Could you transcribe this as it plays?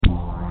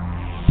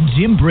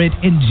Jim Britt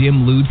and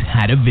Jim Lutz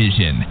had a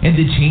vision, and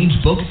the Change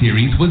Book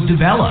series was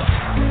developed.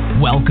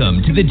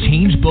 Welcome to the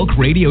Change Book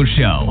Radio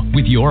Show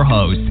with your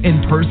hosts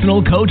and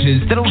personal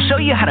coaches that'll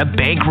show you how to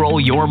bankroll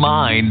your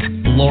mind,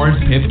 Lawrence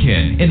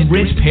Pipkin and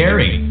Rich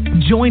Perry.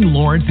 Join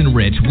Lawrence and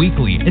Rich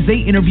weekly as they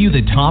interview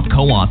the top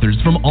co-authors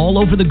from all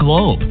over the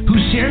globe who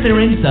share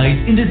their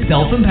insights into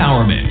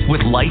self-empowerment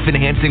with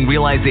life-enhancing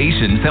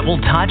realizations that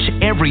will touch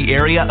every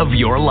area of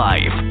your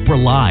life. We're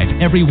live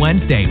every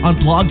Wednesday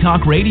on Blog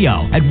Talk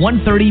Radio at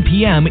 1:30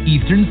 p.m.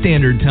 Eastern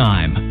Standard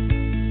Time.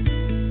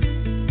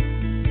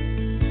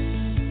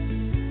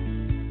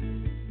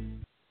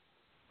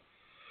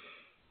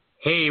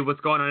 Hey, what's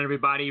going on,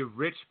 everybody?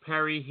 Rich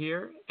Perry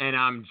here, and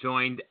I'm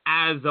joined,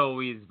 as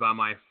always, by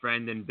my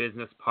friend and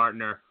business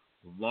partner,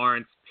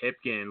 Lawrence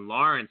Pipkin.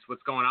 Lawrence,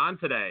 what's going on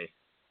today?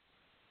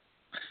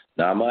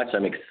 Not much.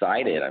 I'm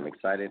excited. I'm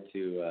excited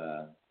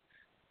to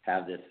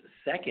have this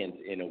second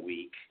in a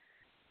week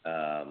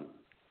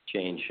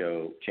Change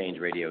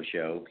Radio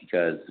show,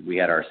 because we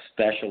had our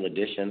special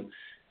edition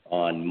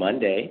on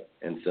Monday,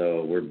 and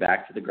so we're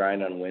back to the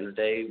grind on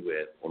Wednesday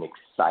with an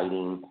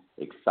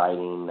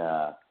exciting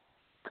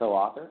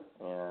co-author,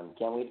 and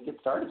can't wait to get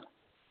started.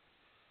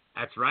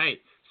 That's right.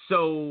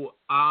 So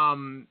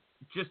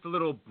just a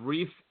little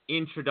brief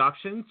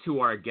introduction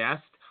to our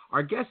guest.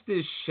 Our guest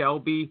is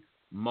Shelby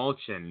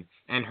Mulchin,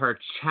 and her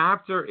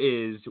chapter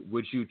is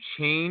Would You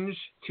Change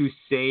to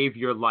Save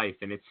Your Life?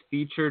 And it's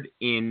featured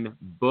in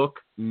book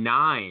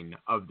 9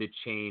 of the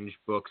Change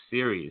book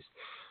series.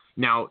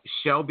 Now,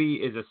 Shelby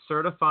is a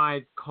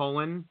certified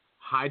colon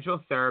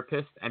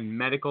hydrotherapist and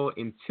medical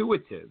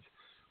intuitive.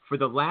 For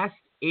the last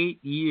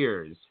 8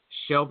 years,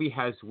 Shelby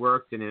has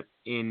worked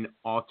in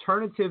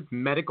alternative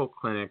medical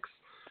clinics,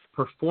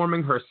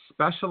 performing her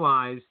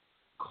specialized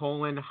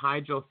colon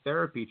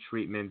hydrotherapy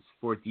treatments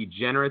for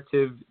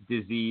degenerative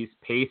disease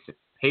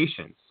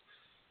patients.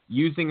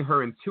 Using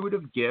her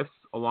intuitive gifts,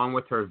 along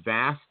with her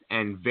vast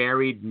and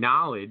varied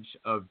knowledge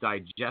of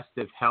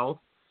digestive health,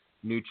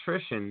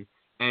 nutrition,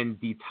 and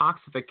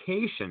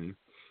detoxification,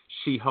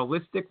 she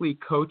holistically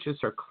coaches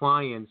her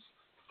clients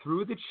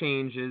through the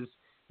changes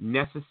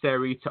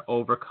necessary to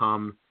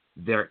overcome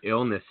their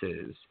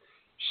illnesses.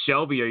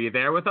 Shelby, are you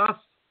there with us?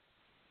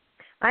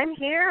 I'm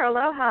here.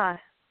 Aloha.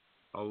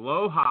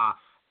 Aloha.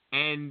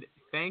 And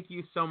thank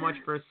you so much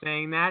for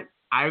saying that.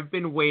 I've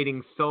been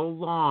waiting so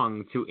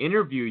long to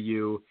interview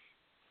you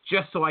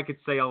just so I could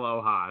say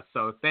aloha.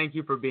 So thank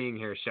you for being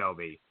here,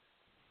 Shelby.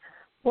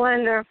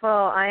 Wonderful.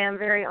 I am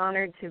very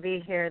honored to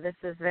be here. This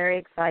is very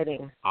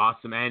exciting.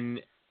 Awesome. And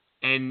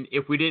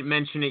if we didn't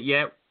mention it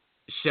yet,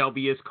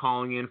 Shelby is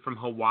calling in from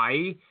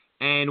Hawaii.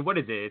 And what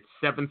is it? It's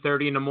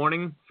 7:30 in the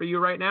morning for you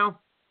right now?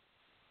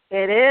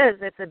 It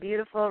is. It's a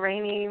beautiful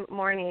rainy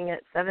morning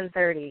at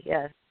 7:30,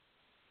 yes.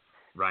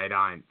 Right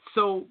on.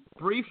 So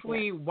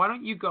briefly, Why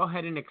don't you go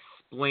ahead and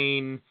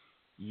explain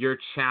your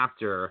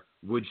chapter,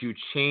 Would You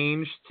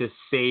Change to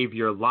Save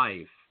Your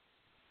Life?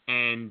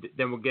 And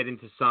then we'll get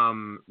into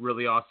some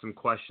really awesome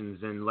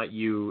questions and let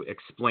you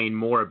explain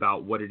more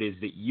about what it is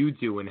that you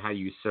do and how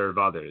you serve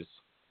others.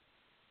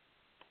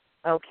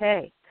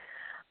 Okay.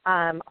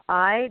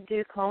 I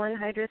do colon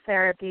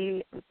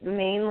hydrotherapy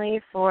mainly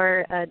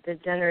for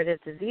degenerative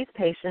disease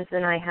patients,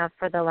 and I have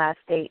for the last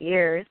 8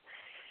 years.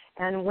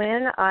 And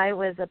when I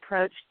was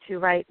approached to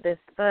write this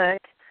book,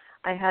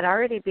 I had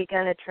already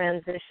begun a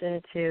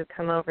transition to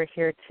come over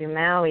here to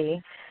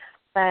Maui,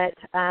 but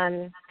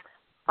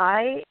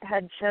I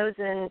had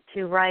chosen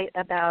to write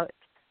about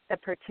a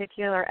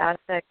particular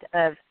aspect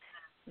of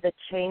the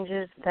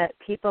changes that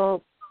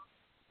people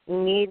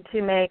need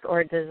to make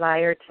or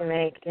desire to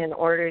make in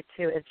order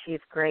to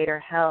achieve greater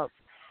health.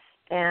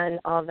 And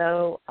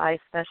although I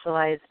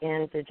specialize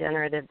in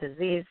degenerative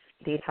disease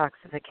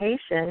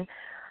detoxification,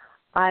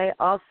 I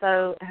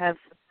also have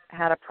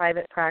had a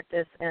private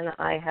practice, and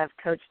I have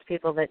coached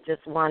people that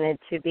just wanted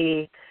to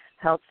be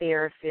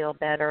healthier, feel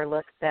better,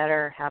 look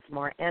better, have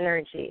more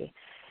energy.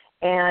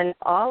 And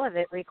all of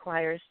it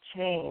requires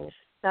change.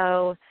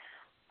 So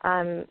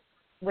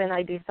when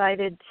I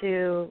decided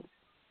to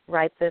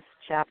write this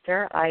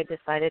chapter, I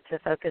decided to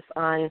focus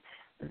on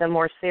the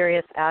more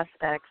serious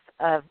aspects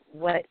of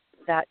what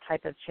that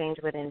type of change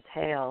would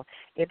entail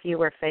if you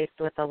were faced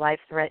with a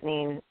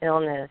life-threatening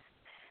illness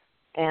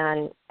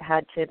and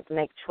had to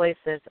make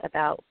choices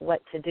about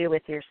what to do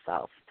with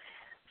yourself.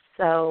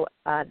 So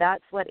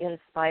that's what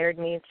inspired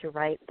me to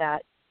write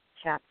that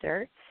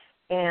chapter.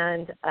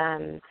 And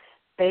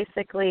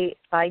basically,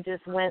 I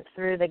just went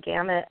through the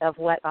gamut of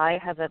what I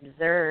have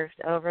observed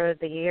over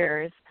the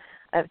years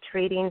of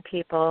treating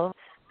people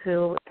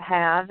who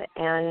have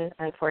and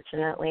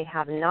unfortunately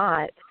have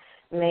not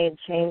made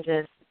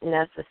changes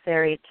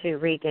necessary to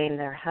regain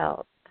their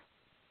health.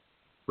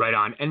 Right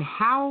on. And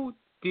how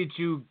did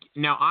you,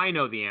 now I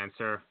know the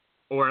answer,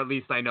 or at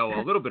least I know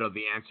a little bit of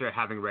the answer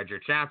having read your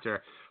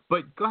chapter,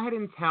 but go ahead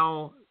and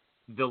tell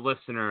the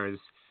listeners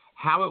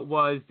how it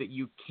was that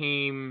you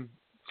came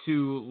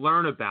to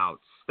learn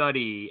about,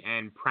 study,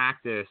 and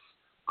practice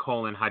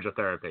colon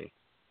hydrotherapy.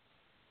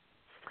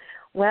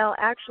 Well,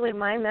 actually,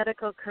 my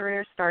medical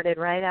career started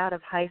right out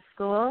of high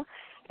school,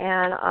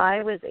 and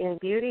I was in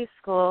beauty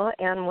school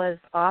and was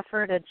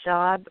offered a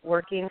job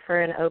working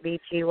for an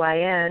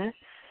OBGYN,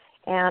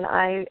 and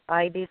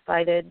I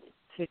decided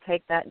to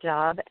take that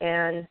job,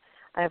 and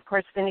I, of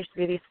course, finished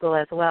beauty school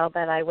as well,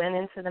 but I went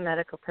into the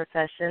medical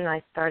profession.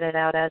 I started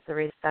out as a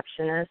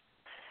receptionist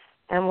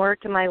and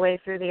worked my way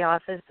through the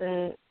office,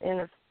 and in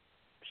a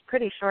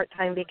pretty short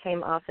time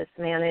became office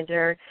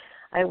manager.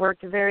 I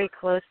worked very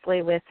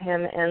closely with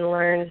him and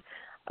learned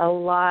a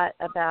lot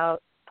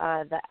about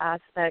the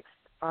aspects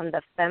on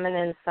the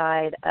feminine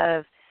side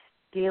of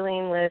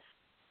dealing with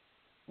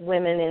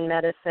women in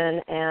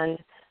medicine and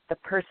the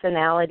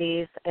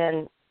personalities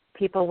and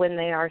people when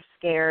they are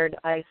scared.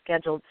 I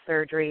scheduled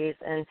surgeries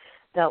and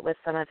dealt with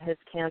some of his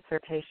cancer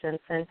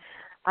patients, and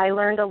I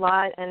learned a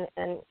lot,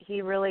 and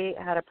he really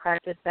had a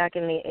practice back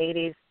in the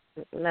 80s.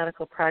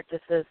 Medical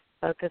practices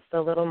focused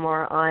a little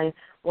more on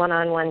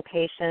one-on-one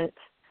patient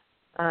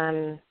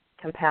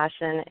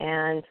compassion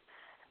and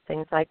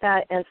things like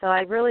that. And so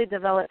I really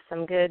developed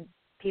some good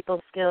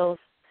people skills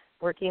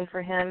working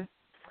for him.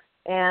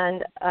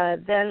 And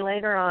then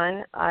later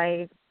on,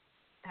 I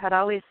had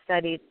always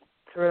studied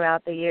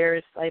throughout the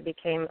years. I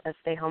became a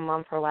stay-home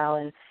mom for a while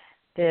and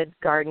did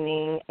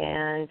gardening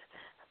and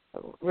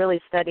really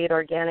studied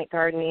organic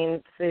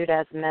gardening, food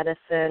as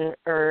medicine,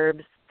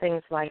 herbs,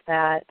 things like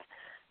that,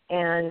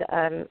 and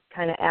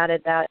kind of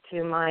added that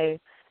to my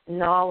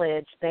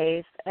knowledge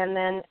base. And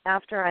then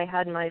after I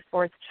had my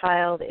fourth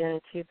child in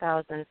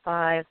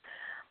 2005,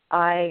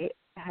 I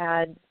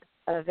had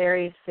a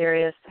very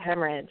serious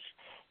hemorrhage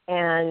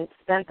and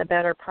spent the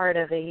better part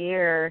of a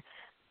year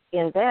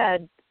in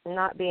bed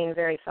not being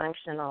very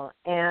functional.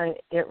 And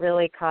it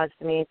really caused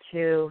me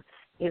to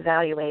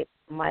evaluate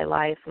my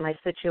life, my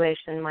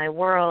situation, my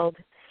world.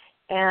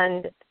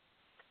 And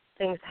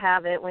things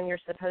have it when you're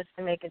supposed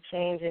to make a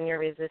change and you're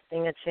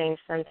resisting a change.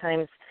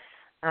 Sometimes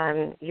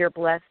you're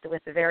blessed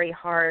with very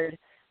hard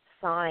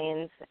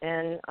signs,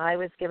 and I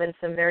was given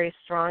some very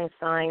strong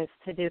signs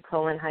to do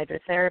colon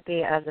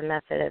hydrotherapy as a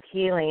method of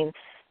healing,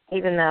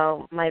 even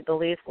though my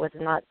belief was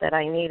not that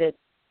I needed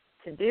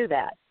to do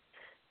that.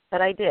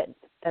 But I did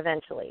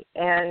eventually,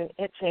 and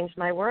it changed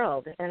my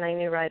world, and I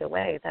knew right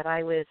away that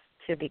I was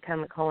to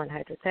become a colon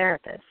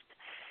hydrotherapist.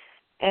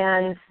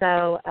 And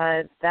so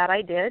that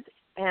I did,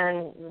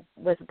 and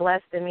was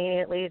blessed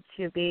immediately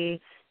to be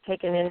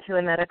taken into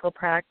a medical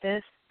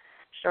practice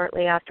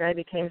shortly after I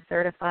became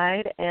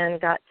certified,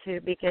 and got to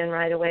begin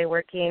right away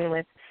working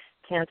with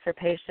cancer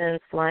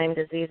patients, Lyme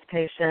disease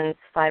patients,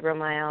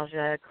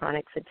 fibromyalgia,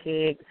 chronic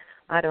fatigue,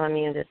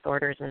 autoimmune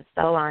disorders, and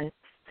so on,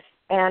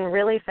 and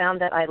really found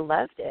that I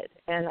loved it,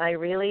 and I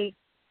really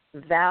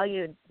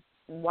valued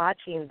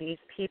watching these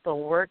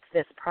people work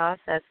this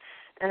process,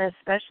 and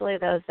especially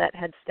those that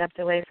had stepped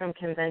away from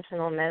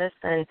conventional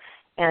medicine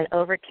and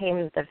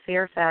overcame the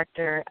fear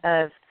factor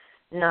of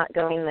not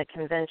going the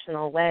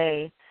conventional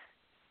way,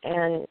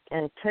 and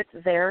took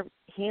their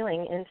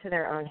healing into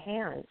their own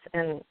hands.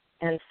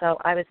 And so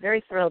I was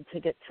very thrilled to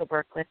get to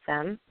work with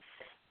them.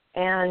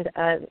 And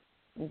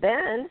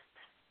then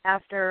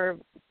after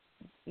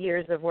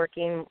years of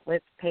working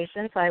with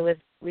patients, I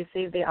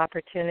received the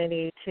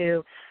opportunity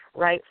to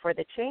write for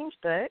the Change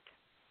book.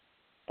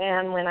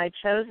 And when I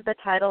chose the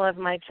title of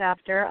my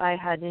chapter, I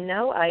had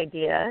no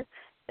idea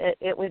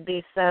it would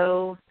be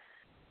so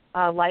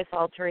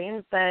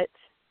life-altering, but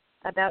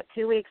about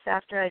 2 weeks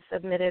after I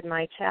submitted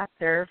my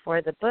chapter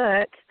for the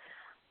book,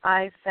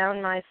 I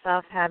found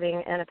myself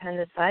having an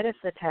appendicitis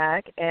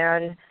attack,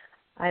 and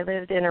I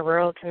lived in a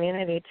rural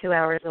community 2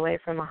 hours away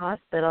from a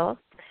hospital,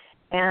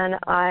 and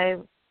I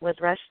was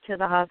rushed to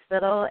the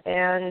hospital,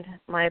 and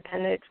my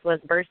appendix was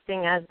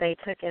bursting as they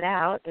took it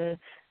out, and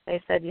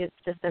they said, it's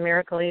just a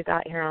miracle you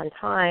got here on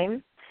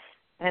time.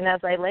 And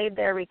as I laid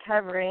there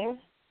recovering,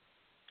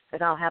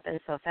 it all happened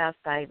so fast,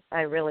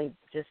 I really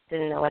just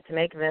didn't know what to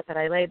make of it, but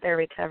I laid there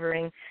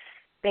recovering,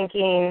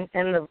 thinking,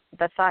 and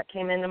the thought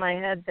came into my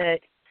head that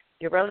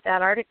you wrote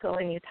that article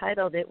and you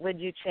titled it, Would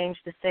You Change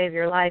to Save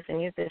Your Life?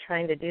 And you've been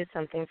trying to do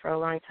something for a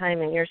long time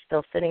and you're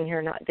still sitting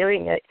here not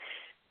doing it.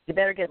 You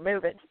better get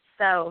moving.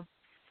 So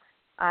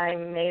I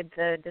made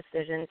the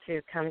decision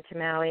to come to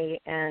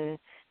Maui and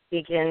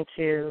begin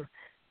to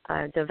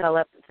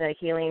develop the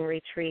Healing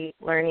Retreat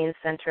Learning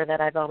Center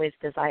that I've always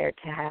desired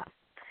to have.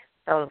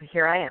 So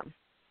here I am.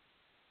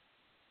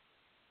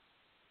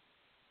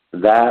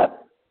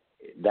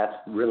 That's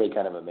really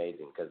kind of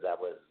amazing, because that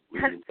was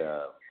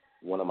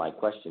one of my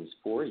questions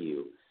for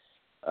you.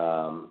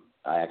 I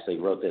actually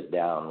wrote this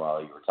down while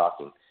you were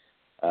talking.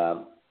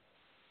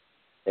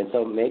 And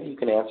so maybe you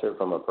can answer it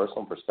from a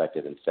personal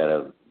perspective instead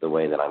of the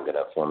way that I'm going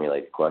to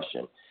formulate the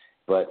question.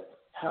 But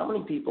how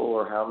many people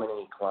or how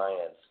many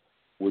clients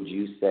would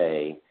you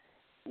say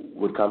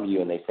would come to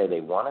you and they say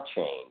they want to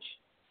change,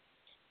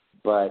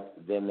 but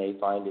then they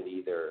find it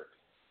either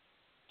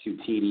too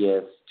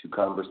tedious, too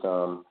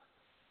cumbersome,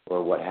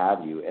 or what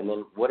have you? And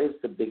then what is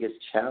the biggest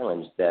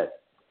challenge that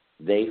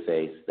they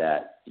face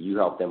that you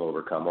help them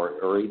overcome,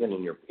 or even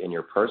in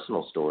your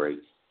personal story,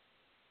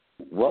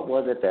 what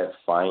was it that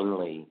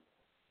finally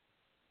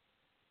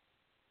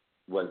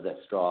was that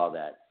straw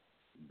that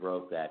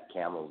broke that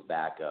camel's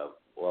back of,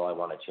 well, I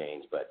want to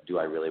change, but do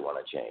I really want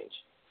to change?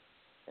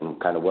 And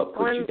kind of what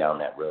put you down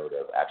that road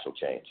of actual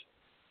change?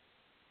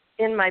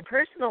 In my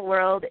personal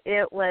world,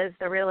 it was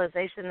the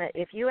realization that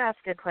if you ask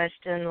a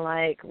question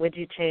like, would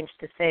you change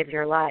to save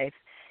your life,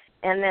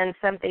 and then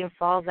something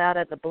falls out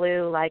of the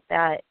blue like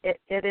that,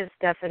 it is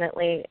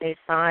definitely a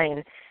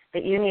sign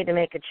that you need to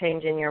make a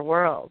change in your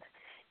world.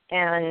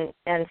 And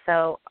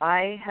so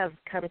I have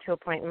come to a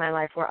point in my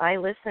life where I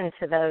listen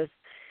to those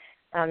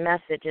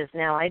messages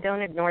now. I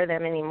don't ignore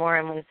them anymore,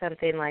 and when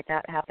something like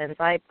that happens,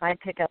 I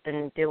pick up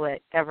and do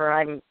whatever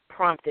I'm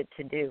prompted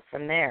to do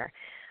from there.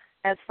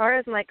 As far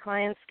as my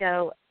clients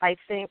go, I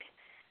think,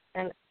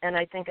 and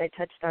I think I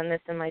touched on this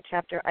in my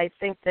chapter, I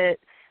think that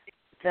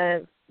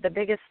the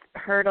biggest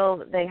hurdle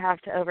that they have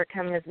to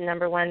overcome is,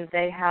 number one,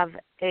 they have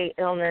a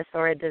illness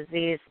or a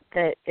disease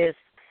that is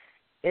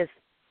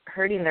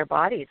hurting their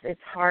bodies.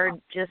 It's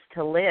hard just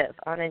to live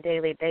on a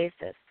daily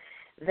basis.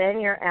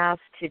 Then you're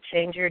asked to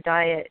change your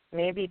diet,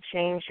 maybe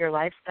change your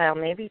lifestyle,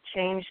 maybe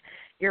change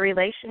your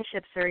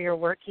relationships or your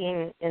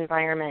working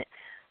environment.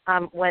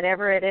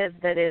 Whatever it is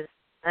that is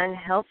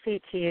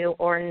unhealthy to you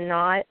or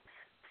not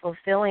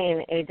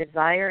fulfilling a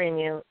desire in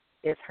you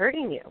is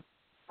hurting you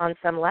on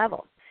some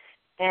level.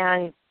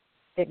 And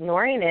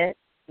ignoring it,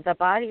 the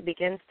body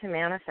begins to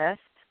manifest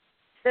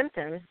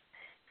symptoms.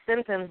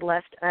 Symptoms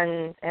left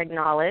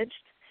unacknowledged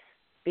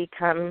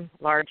become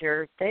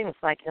larger things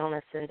like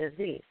illness and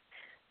disease.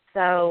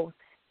 So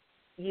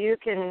you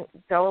can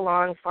go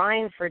along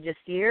fine for just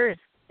years,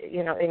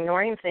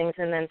 ignoring things,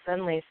 and then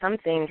suddenly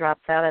something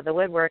drops out of the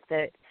woodwork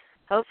that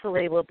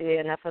hopefully will be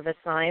enough of a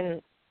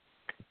sign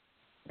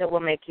that will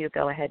make you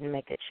go ahead and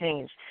make a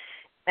change.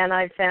 And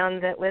I've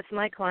found that with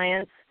my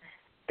clients,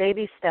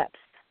 baby steps.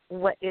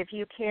 What if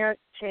you can't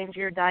change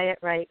your diet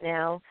right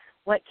now,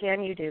 what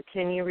can you do?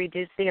 Can you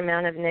reduce the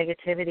amount of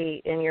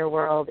negativity in your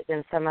world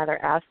in some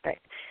other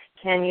aspect?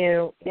 Can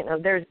you,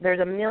 there's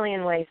a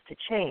million ways to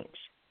change.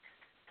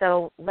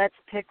 So let's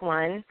pick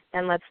one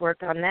and let's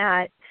work on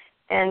that.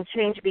 And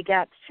change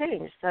begets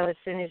change. So as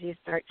soon as you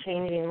start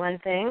changing one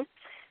thing,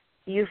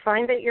 you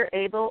find that you're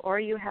able or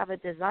you have a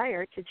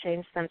desire to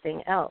change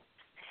something else.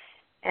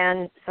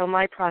 And so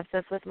my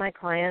process with my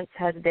clients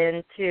has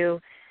been to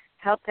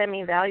help them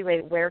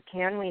evaluate where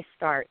can we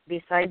start.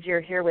 Besides,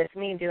 you're here with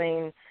me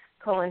doing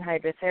colon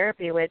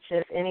hydrotherapy, which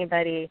if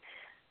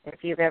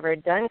you've ever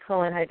done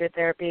colon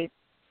hydrotherapy,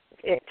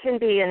 it can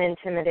be an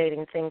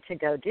intimidating thing to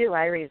go do.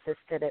 I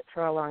resisted it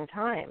for a long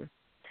time.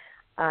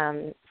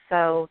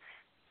 So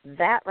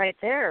that right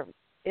there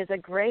is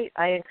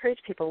I encourage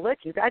people, look,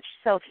 you got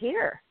yourself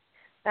here.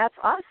 That's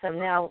awesome.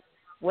 Now,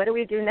 what do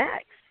we do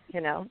next,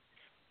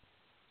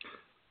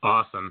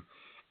 Awesome.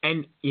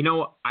 And,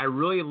 I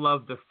really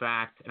love the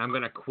fact, and I'm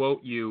going to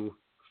quote you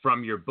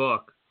from your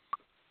book,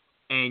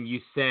 and you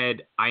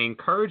said, I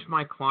encourage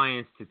my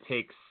clients to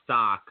take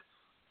stock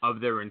of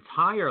their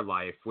entire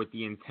life with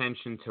the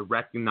intention to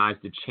recognize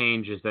the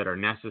changes that are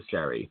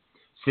necessary.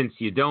 Since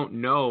you don't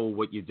know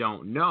what you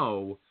don't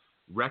know,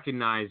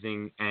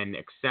 recognizing and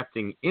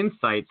accepting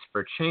insights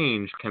for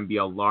change can be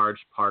a large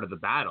part of the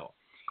battle.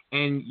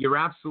 And you're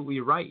absolutely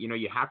right.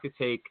 You have to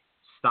take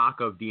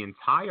stock of the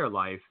entire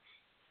life,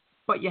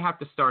 but you have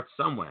to start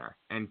somewhere.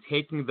 And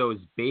taking those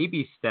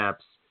baby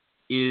steps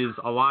is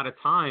a lot of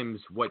times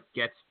what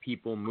gets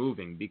people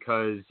moving,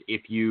 because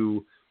if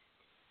you,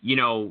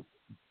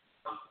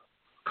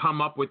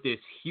 come up with this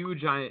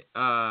huge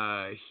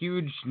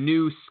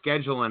new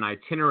schedule and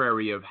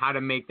itinerary of how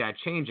to make that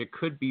change, it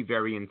could be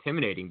very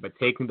intimidating. But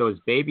taking those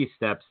baby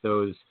steps,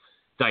 those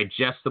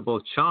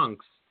digestible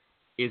chunks,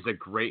 is a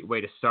great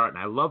way to start.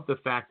 And I love the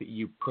fact that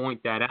you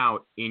point that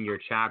out in your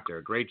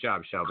chapter. Great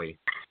job, Shelby.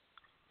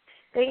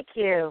 Thank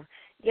you.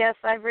 Yes,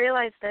 I've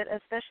realized that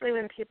especially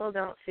when people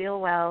don't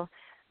feel well,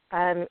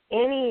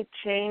 any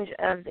change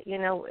of,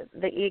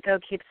 the ego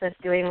keeps us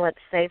doing what's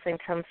safe and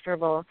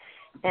comfortable,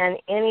 and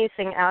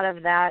anything out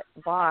of that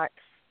box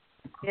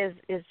is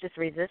just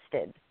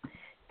resisted.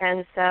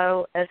 And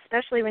so,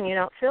 especially when you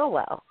don't feel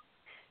well.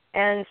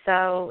 And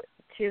so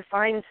to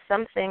find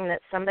something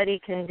that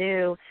somebody can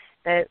do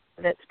that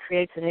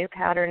creates a new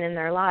pattern in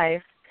their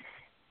life,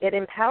 it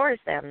empowers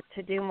them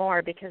to do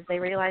more because they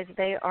realize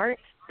they aren't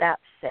that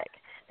sick.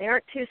 They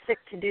aren't too sick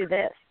to do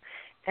this.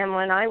 And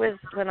when I was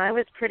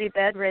pretty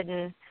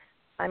bedridden,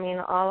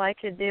 all I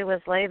could do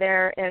was lay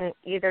there and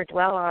either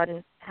dwell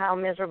on how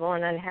miserable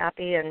and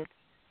unhappy and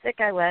sick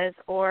I was,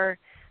 or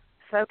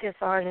focus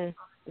on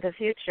the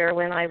future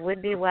when I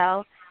would be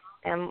well,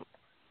 and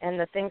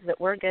the things that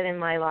were good in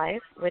my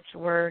life, which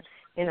were,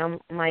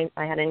 I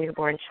had a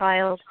newborn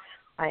child,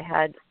 I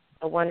had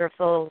a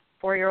wonderful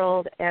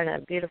 4-year-old and a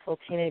beautiful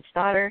teenage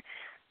daughter.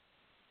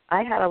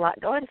 I had a lot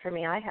going for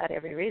me. I had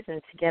every reason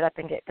to get up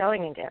and get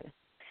going again.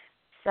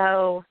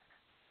 So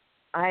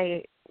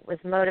I was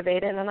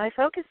motivated, and I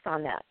focused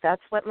on that.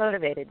 That's what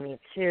motivated me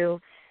to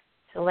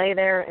lay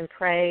there and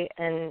pray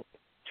and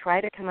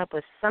try to come up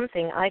with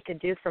something I could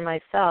do for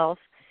myself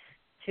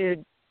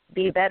to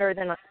be better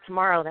than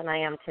tomorrow than I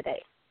am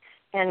today.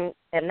 And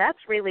that's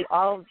really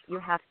all you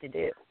have to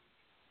do.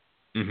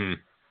 Mhm.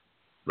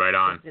 Right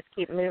on. Just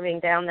keep moving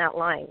down that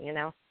line,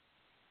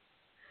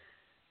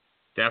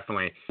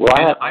 Definitely. Well,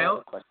 And I have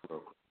a question real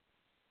quick.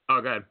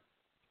 Oh, go ahead.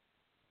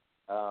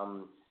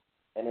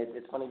 And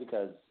it's funny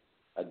because,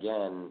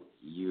 again,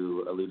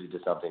 you alluded to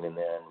something, and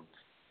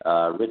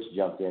then Rich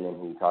jumped in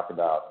and he talked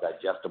about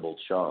digestible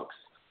chunks.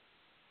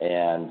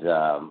 And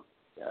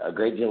a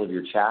great deal of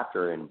your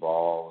chapter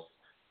involves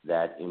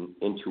that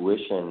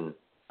intuition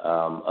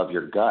of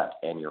your gut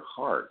and your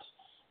heart,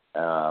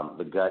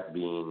 the gut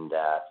being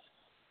that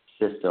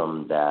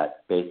system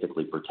that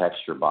basically protects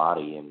your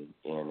body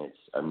in its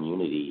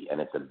immunity and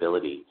its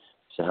ability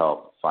to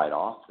help fight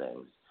off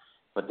things.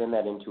 But then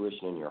that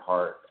intuition in your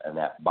heart and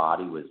that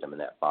body wisdom and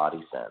that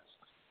body sense.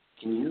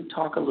 Can you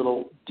talk a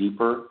little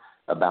deeper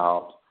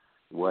about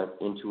what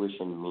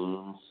intuition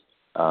means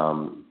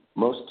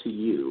most to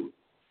you,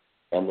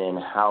 and then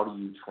how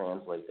do you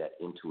translate that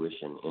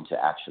intuition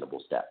into actionable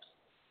steps?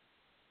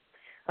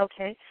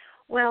 Okay.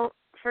 Well,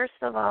 first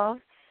of all,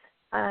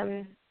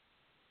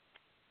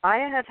 I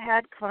have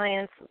had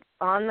clients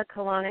on the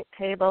colonic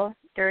table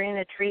during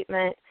a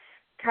treatment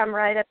come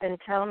right up and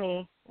tell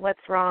me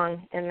what's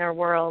wrong in their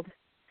world.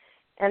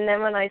 And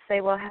then when I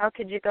say, well, how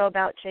could you go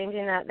about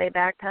changing that, they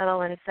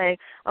backpedal and say,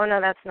 oh,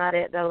 no, that's not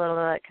it,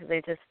 because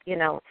they just,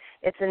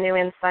 it's a new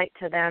insight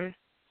to them.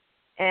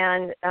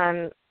 And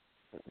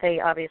they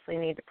obviously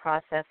need to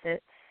process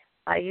it.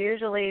 I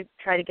usually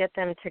try to get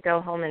them to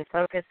go home and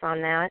focus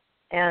on that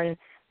and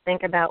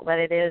think about what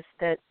it is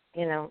that,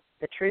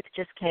 the truth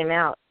just came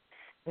out.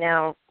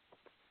 Now,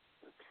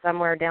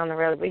 somewhere down the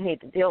road, we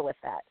need to deal with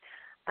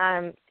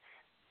that.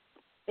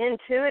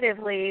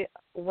 Intuitively,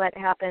 what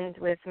happened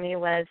with me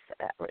was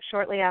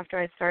shortly after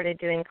I started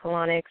doing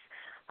colonics,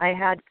 I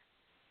had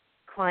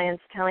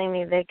clients telling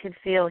me they could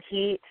feel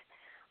heat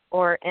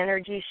or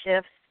energy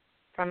shifts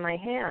from my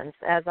hands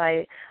as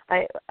I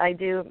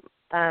do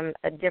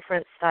a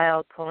different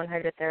style colon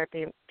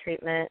hydrotherapy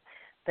treatment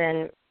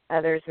than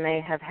others may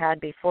have had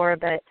before,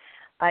 but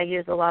I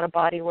use a lot of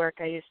body work.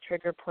 I use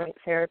trigger point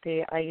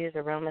therapy. I use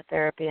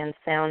aromatherapy and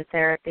sound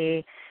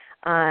therapy.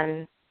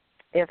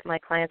 If my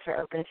clients are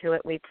open to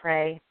it, we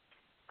pray.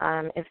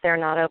 If they're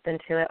not open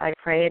to it, I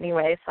pray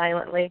anyway,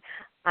 silently.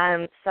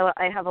 So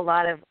I have a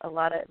lot of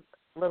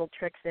little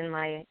tricks in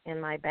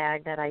my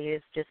bag that I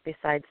use just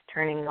besides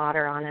turning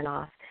water on and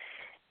off.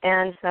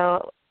 And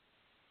so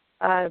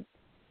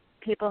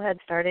people had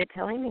started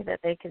telling me that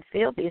they could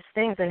feel these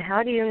things. And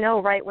how do you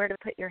know right where to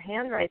put your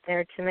hand right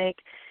there to make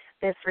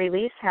this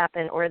release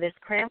happen or this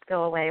cramp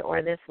go away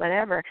or this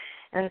whatever?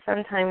 And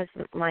sometimes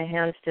my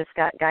hands just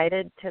got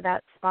guided to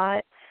that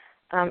spot.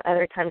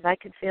 Other times I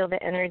could feel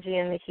the energy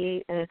and the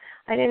heat, and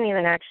I didn't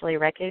even actually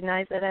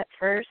recognize it at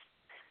first.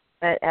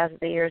 But as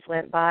the years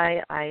went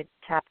by, I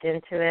tapped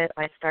into it.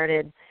 I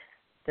started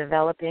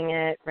developing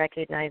it,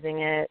 recognizing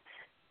it,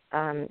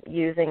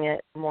 using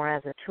it more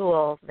as a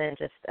tool than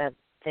just a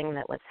thing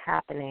that was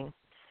happening.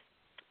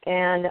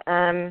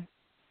 And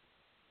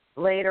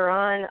later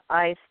on,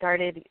 I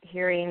started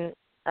hearing,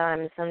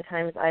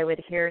 sometimes I would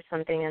hear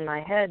something in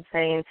my head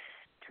saying,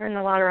 turn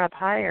the water up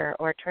higher,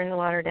 or turn the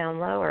water down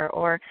lower,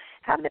 or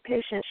have the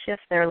patient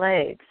shift their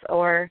legs,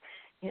 or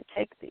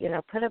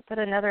put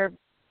another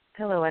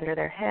pillow under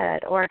their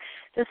head, or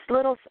just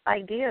little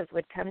ideas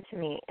would come to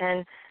me,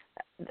 and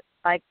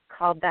I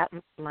called that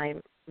my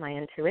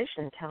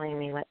intuition telling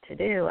me what to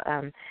do,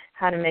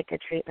 how to make a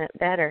treatment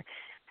better,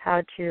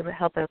 how to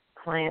help a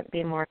client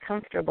be more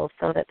comfortable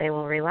so that they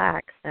will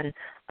relax and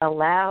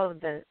allow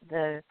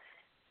the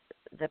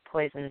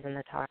poisons and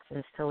the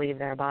toxins to leave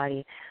their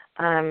body.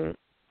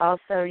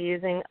 Also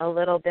using a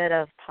little bit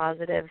of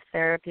positive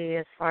therapy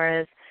as far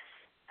as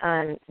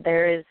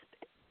there is,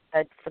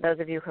 for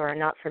those of you who are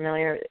not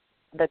familiar,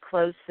 the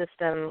closed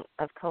system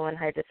of colon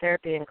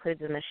hydrotherapy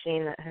includes a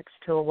machine that hooks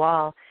to a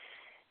wall.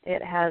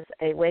 It has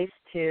a waste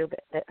tube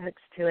that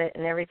hooks to it,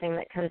 and everything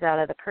that comes out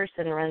of the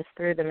person runs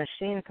through the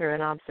machine through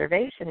an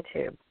observation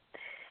tube.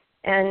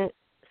 And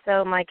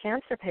so my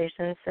cancer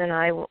patients, and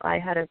I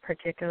had a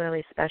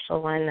particularly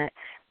special one that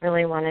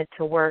really wanted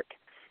to work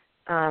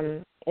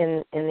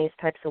in these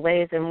types of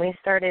ways, and we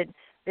started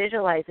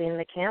visualizing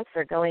the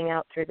cancer going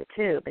out through the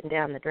tube and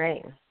down the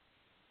drain.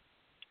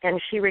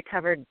 And she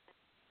recovered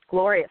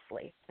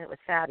gloriously. It was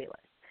fabulous.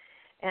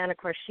 And, of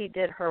course, she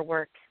did her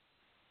work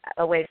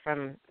away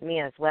from me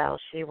as well.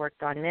 She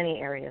worked on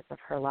many areas of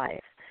her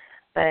life.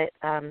 But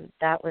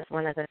that was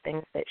one of the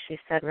things that she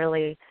said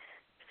really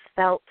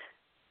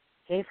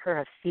gave her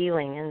a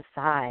feeling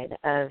inside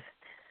of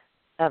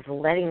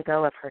letting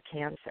go of her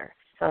cancer.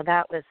 So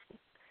that was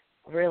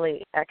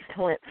really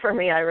excellent for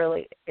me. I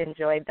really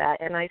enjoyed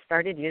that. And I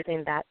started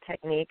using that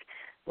technique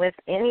with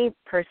any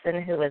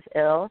person who was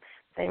ill,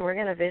 saying, we're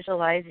going to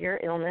visualize your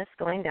illness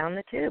going down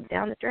the tube,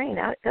 down the drain.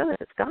 Out it goes.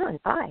 It's gone.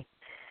 Bye.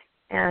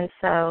 And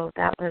so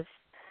that was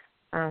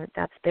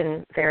that's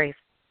been very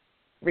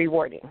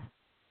rewarding.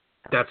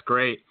 That's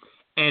great.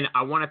 And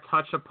I want to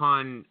touch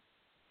upon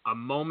a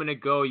moment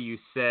ago you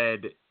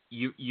said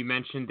you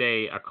mentioned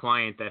a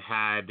client that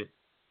had,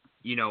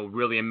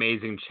 really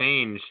amazing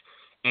change,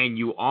 and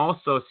you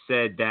also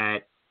said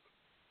that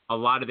a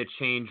lot of the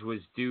change was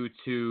due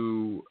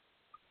to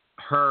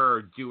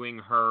her doing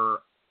her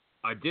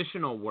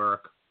additional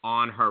work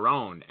on her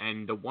own.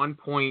 And the one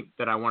point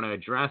that I want to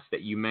address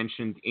that you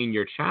mentioned in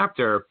your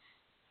chapter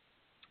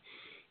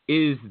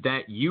is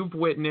that you've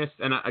witnessed,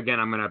 and again,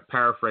 I'm going to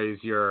paraphrase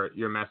your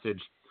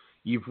message,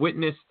 you've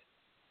witnessed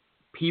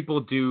people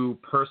do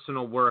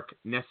personal work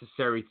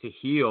necessary to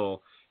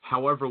heal.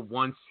 However,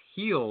 once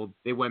healed,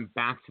 they went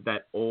back to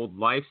that old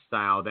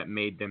lifestyle that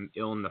made them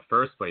ill in the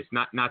first place.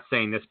 Not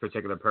saying this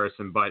particular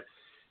person, but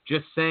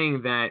just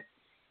saying that,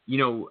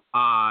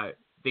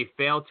 they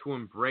failed to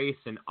embrace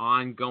an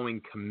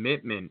ongoing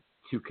commitment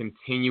to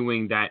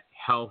continuing that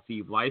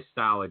healthy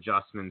lifestyle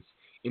adjustments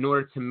in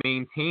order to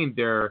maintain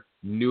their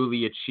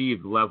newly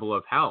achieved level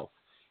of health.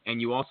 And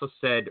you also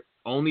said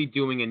only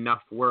doing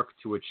enough work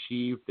to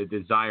achieve the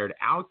desired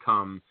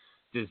outcome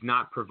does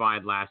not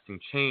provide lasting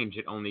change.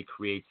 It only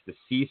creates the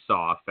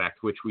seesaw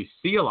effect, which we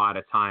see a lot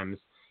of times,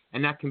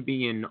 and that can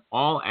be in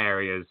all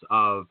areas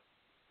of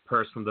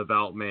personal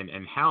development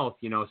and health.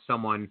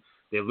 Someone,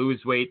 they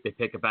lose weight, they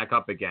pick it back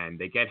up again.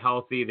 They get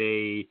healthy,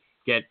 they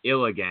get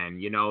ill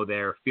again.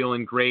 They're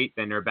feeling great,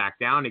 then they're back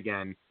down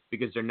again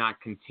because they're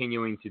not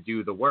continuing to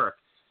do the work.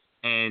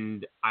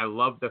 And I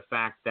love the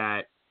fact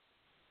that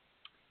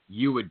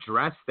you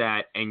address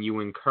that and you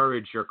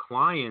encourage your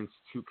clients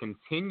to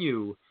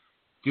continue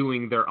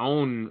doing their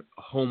own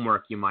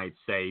homework, you might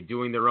say,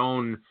 doing their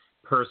own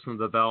personal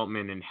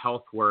development and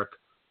health work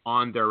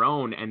on their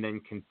own, and then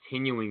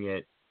continuing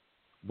it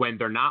when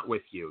they're not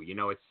with you.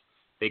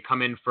 They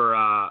come in for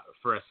a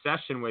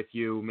session with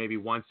you maybe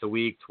once a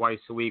week, twice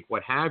a week,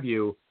 what have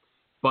you,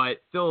 but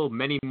still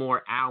many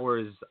more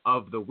hours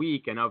of the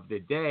week and of the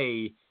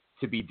day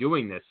to be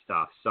doing this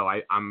stuff. So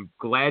I'm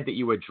glad that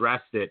you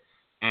addressed it,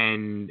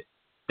 and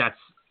that's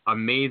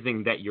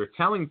amazing that you're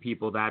telling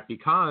people that,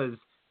 because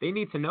they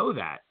need to know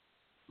that,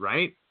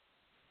 right?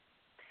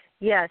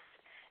 Yes.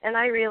 And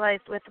I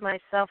realized with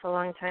myself a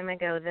long time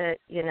ago that,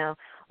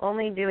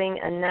 only doing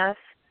enough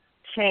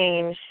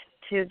change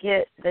to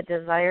get the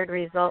desired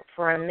result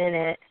for a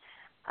minute,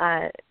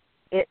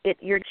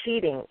 you're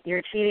cheating.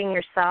 You're cheating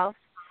yourself,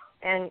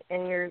 and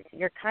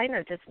you're kind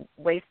of just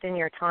wasting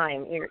your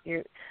time.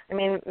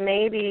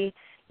 Maybe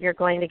you're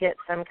going to get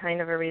some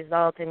kind of a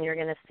result and you're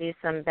going to see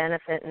some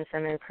benefit and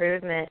some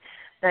improvement,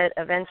 but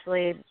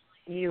eventually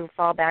you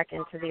fall back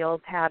into the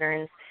old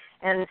patterns,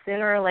 and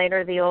sooner or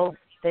later the old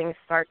things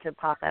start to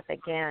pop up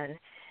again.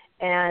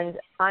 And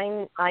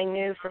I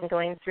knew from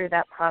going through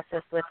that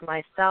process with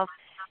myself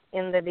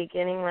in the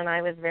beginning when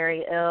I was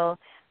very ill,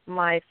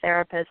 my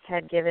therapist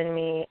had given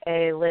me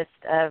a list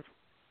of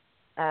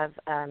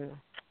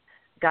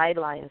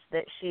guidelines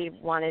that she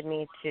wanted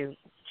me to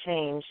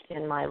change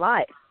in my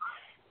life.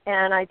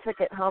 And I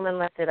took it home and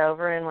looked it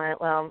over and went,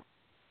 well,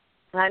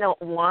 I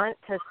don't want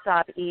to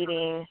stop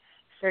eating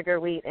sugar,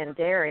 wheat, and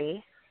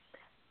dairy,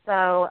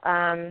 so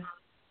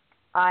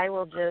I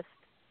will just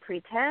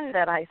pretend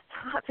that I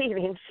stop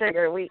eating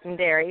sugar, wheat, and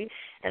dairy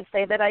and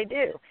say that I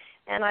do.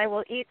 And I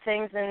will eat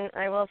things and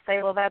I will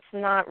say, well, that's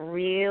not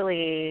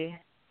really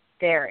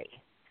dairy.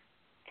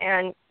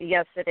 And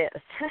yes, it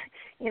is.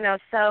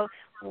 So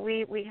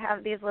we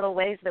have these little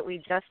ways that we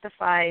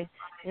justify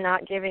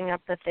not giving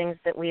up the things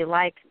that we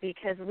like,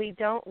 because we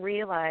don't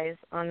realize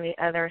on the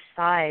other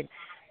side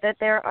that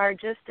there are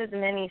just as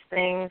many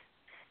things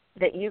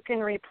that you can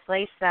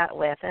replace that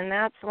with. And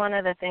that's one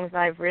of the things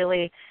I've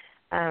really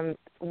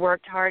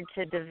worked hard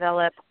to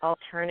develop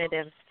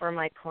alternatives for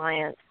my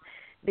clients,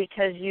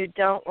 because you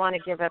don't want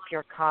to give up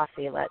your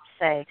coffee, let's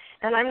say.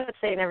 And I'm not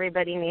saying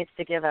everybody needs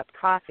to give up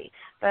coffee,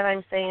 but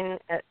I'm saying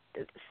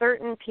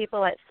certain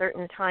people at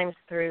certain times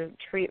through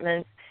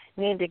treatments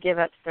need to give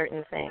up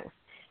certain things.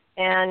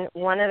 And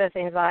one of the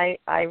things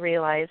I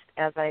realized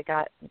as I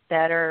got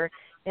better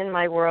in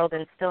my world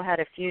and still had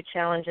a few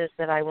challenges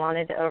that I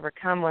wanted to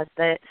overcome was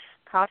that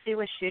coffee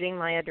was shooting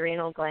my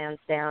adrenal glands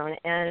down,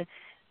 and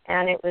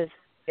it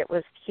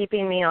was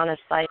keeping me on a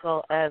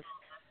cycle of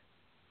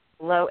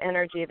low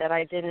energy that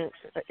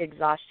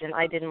exhaustion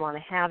I didn't want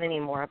to have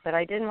anymore, but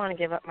I didn't want to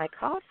give up my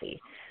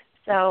coffee.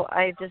 So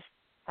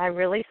I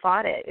really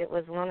fought it. It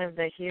was one of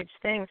the huge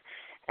things.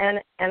 And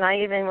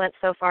I even went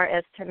so far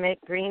as to make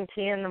green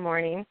tea in the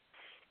morning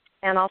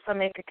and also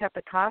make a cup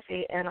of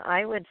coffee, and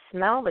I would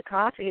smell the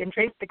coffee and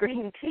drink the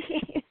green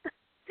tea.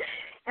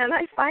 And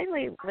I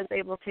finally was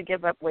able to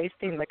give up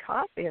wasting the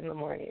coffee in the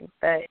morning.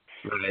 But,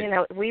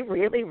 right. We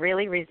really,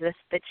 really resist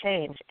the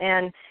change.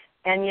 And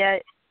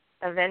yet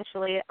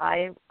eventually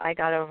I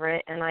got over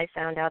it, and I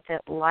found out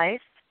that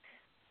life,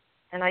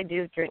 and I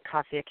do drink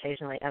coffee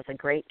occasionally as a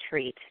great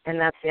treat, and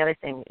that's the other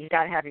thing. You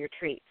got to have your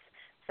treats.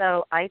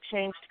 So I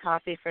changed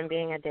coffee from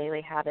being a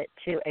daily habit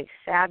to a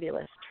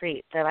fabulous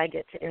treat that I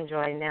get to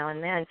enjoy now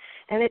and then,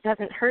 and it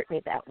doesn't hurt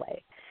me that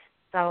way.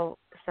 So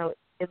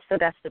it's the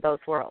best of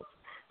both worlds.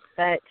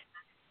 But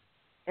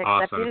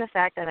accepting the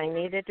fact that I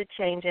needed to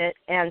change it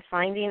and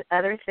finding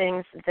other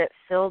things that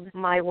filled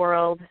my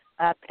world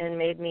up and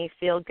made me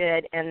feel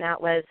good, and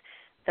that was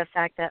the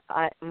fact that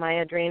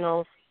my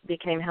adrenals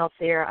became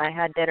healthier. I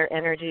had better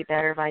energy,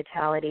 better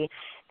vitality,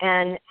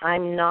 and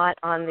I'm not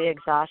on the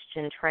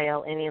exhaustion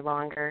trail any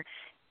longer.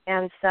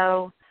 And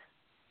so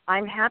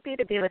I'm happy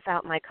to be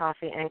without my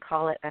coffee and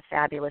call it a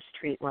fabulous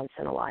treat once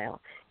in a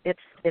while. It's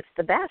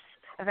the best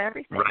of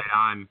everything. Right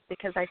on.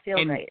 Because I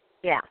feel great.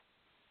 Yeah.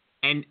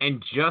 And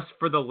just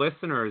for the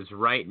listeners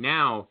right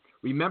now,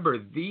 remember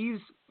these.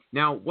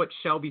 Now, what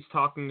Shelby's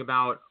talking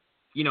about,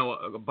 you know,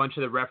 a bunch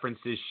of the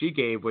references she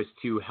gave was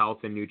to health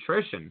and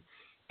nutrition.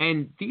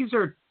 And these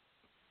are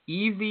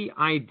easy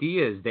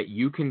ideas that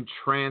you can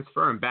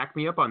transfer, and back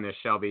me up on this,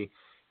 Shelby.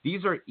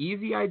 These are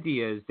easy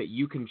ideas that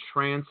you can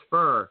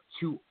transfer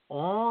to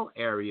all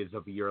areas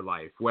of your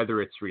life,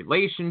 whether it's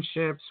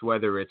relationships,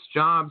 whether it's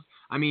jobs.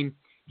 I mean,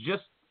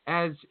 just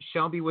as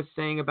Shelby was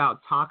saying about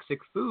toxic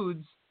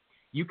foods,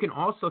 you can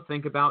also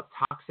think about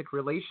toxic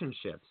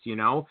relationships, you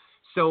know?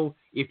 So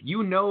if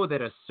you know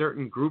that a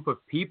certain group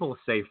of people,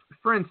 say,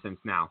 for instance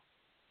now,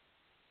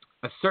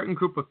 a certain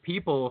group of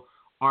people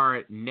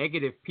are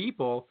negative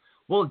people,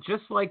 well,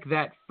 just like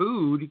that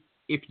food,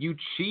 if you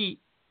cheat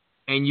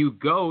and you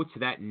go to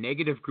that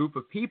negative group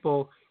of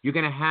people, you're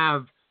going to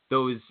have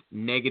those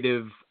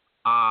negative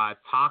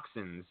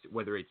toxins,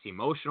 whether it's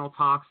emotional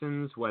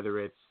toxins, whether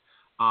it's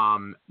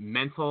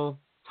mental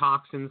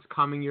toxins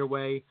coming your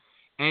way.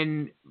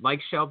 And like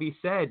Shelby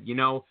said, you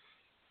know,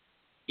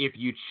 if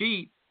you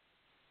cheat,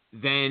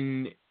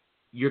 then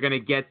you're going to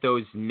get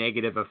those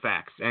negative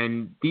effects.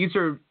 And these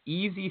are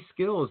easy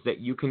skills that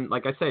you can,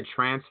 like I said,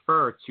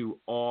 transfer to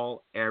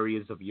all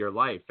areas of your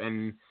life.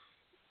 And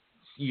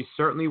you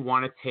certainly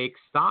want to take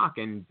stock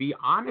and be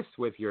honest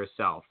with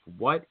yourself.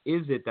 What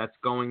is it that's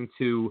going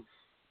to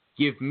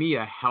give me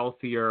a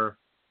healthier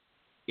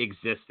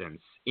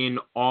existence in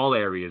all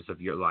areas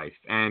of your life?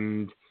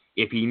 And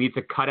if you need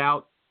to cut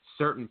out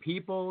certain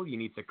people, you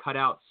need to cut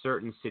out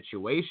certain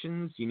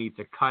situations, you need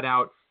to cut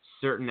out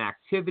certain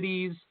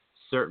activities,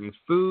 certain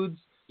foods.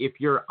 If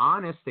you're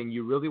honest and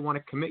you really want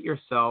to commit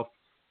yourself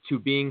to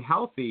being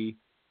healthy,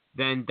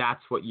 then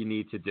that's what you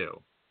need to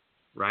do,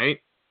 right?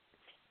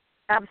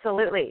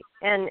 Absolutely,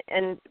 and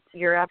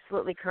you're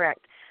absolutely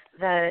correct.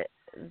 The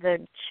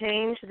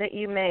change that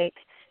you make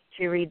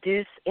to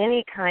reduce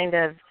any kind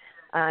of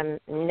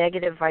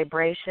negative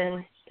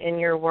vibration in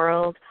your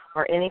world,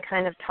 or any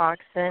kind of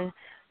toxin,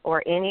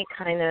 or any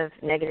kind of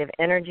negative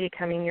energy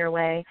coming your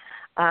way,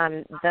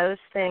 those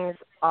things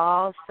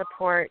all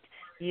support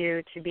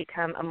you to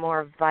become a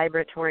more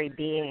vibratory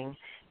being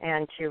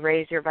and to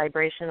raise your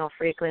vibrational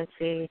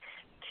frequency,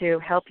 to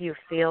help you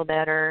feel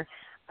better.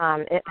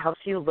 It helps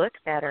you look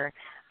better.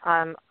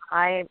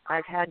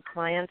 I've had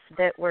clients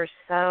that were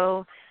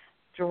so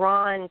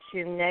drawn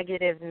to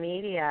negative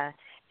media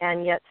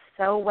and yet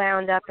so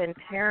wound up and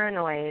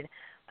paranoid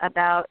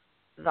about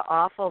the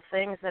awful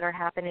things that are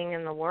happening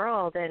in the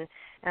world, and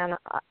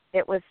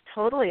it was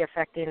totally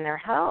affecting their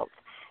health.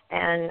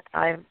 And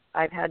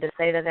I've had to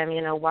say to them,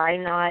 you know, why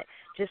not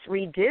just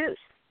reduce?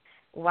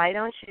 Why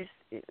don't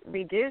you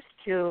reduce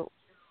to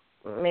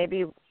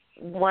maybe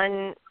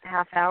 1/2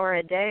 hour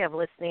a day of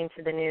listening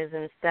to the news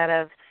instead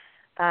of,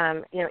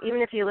 you know,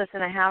 even if you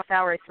listen a 1/2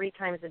 hour 3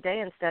 times a day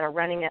instead of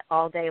running it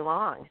all day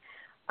long,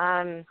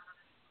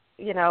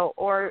 you know,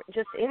 or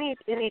just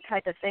any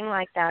type of thing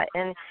like that.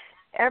 And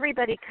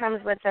everybody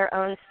comes with their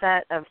own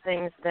set of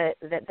things that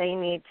they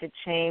need to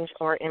change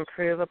or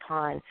improve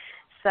upon.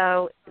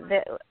 So,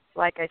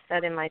 like I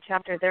said in my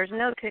chapter, there's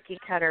no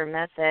cookie-cutter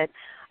method.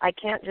 I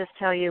can't just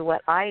tell you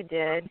what I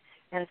did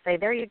and say,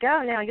 there you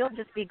go, now you'll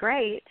just be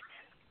great.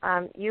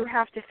 You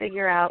have to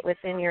figure out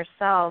within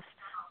yourself,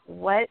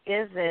 what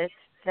is it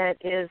that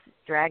is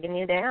dragging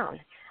you down?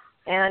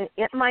 And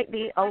it might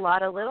be a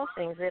lot of little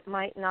things. It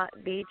might not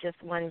be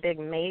just one big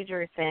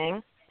major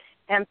thing.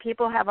 And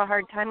people have a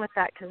hard time with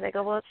that because they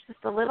go, well, it's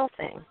just a little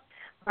thing.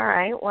 All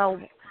right,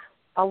 well,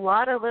 a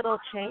lot of little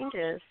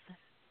changes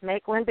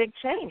make one big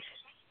change.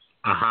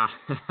 Uh-huh.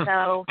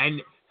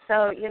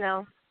 So, you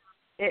know,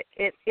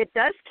 it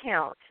does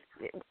count.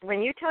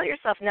 When you tell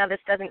yourself, no, this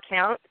doesn't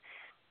count,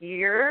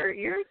 you're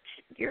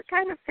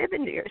kind of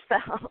fibbing to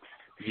yourself.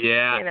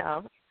 Yeah. You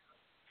know.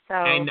 So.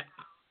 And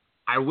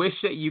I wish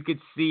that you could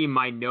see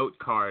my note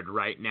card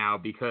right now,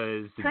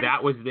 because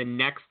that was the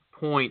next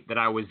point that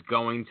I was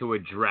going to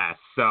address.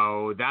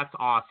 So that's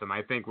awesome.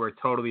 I think we're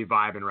totally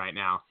vibing right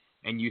now.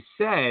 And you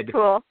said,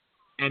 cool.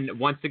 And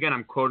once again,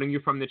 I'm quoting you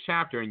from the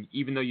chapter, and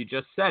even though you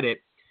just said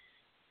it,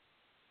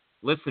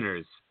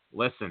 listeners,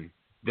 listen,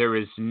 there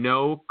is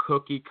no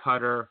cookie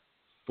cutter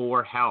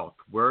for health.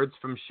 Words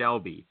from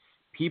Shelby.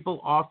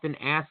 People often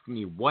ask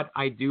me what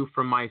I do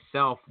for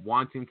myself,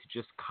 wanting to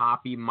just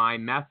copy my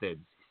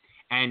methods.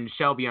 And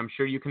Shelby, I'm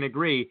sure you can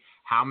agree,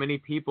 how many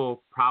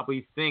people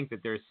probably think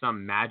that there's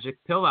some magic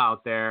pill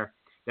out there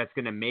that's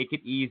going to make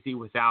it easy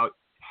without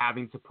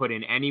having to put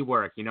in any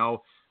work, you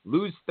know,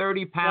 lose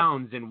 30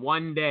 pounds in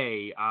one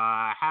day,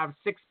 have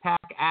 6-pack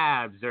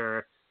abs,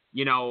 or,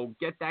 you know,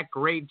 get that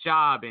great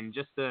job in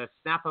just a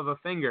snap of a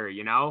finger,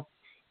 you know.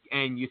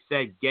 And you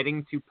said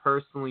getting to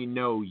personally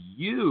know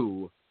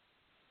you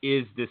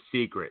is the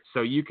secret.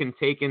 So you can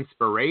take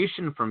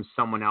inspiration from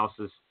someone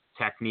else's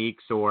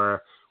techniques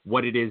or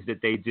what it is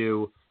that they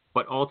do,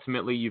 but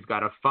ultimately you've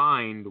got to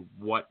find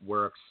what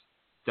works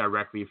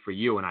directly for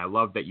you. And I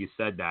love that you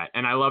said that.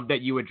 And I love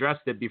that you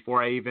addressed it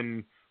before I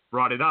even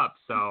brought it up.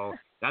 So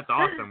that's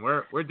awesome.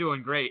 We're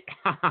doing great.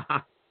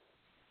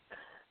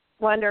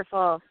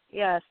 Wonderful.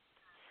 Yes.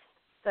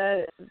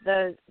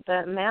 The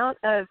amount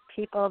of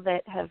people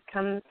that have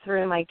come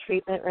through my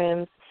treatment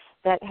rooms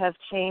that have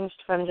changed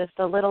from just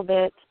a little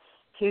bit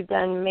to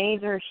done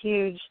major,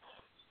 huge,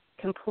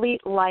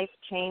 complete life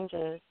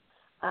changes.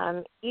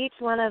 Each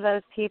one of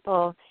those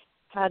people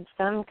had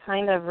some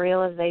kind of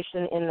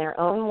realization in their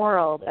own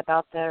world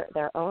about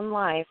their own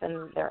life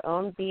and their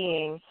own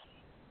being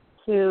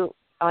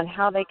on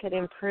how they could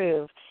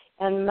improve.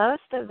 And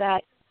most of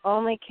that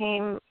only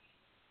came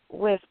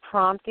with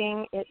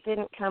prompting. It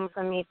didn't come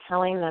from me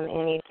telling them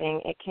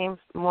anything. It came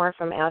more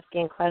from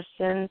asking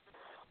questions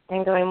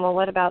and going, well,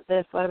 what about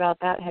this? What about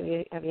that? Have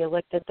you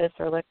looked at this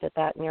or looked at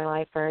that in your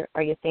life, or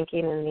are you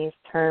thinking in these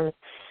terms?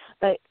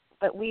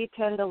 But we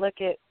tend to look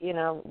at,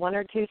 one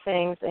or two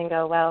things and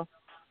go, well,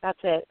 that's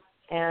it.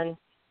 And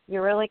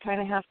you really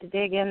kind of have to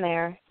dig in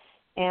there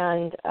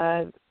and,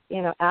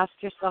 ask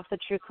yourself the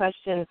true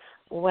question,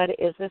 what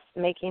is this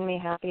making me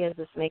happy? Is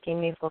this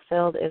making me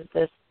fulfilled? Is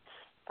this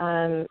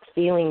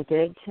feeling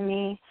good to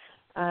me?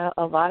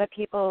 A lot of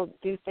people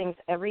do things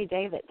every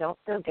day that don't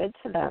feel good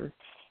to them.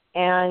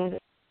 And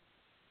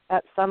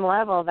at some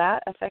level,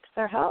 that affects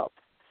their health.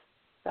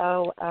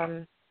 So,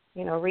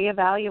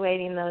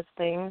 reevaluating those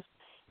things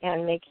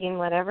and making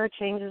whatever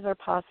changes are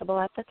possible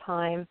at the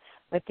time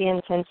with the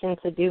intention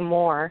to do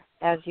more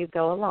as you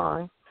go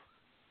along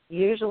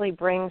usually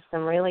brings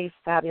some really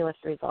fabulous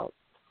results.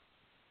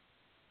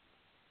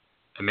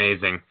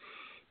 Amazing.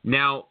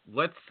 Now,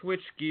 let's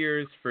switch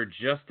gears for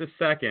just a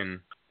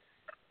second.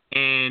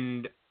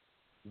 And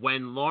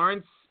when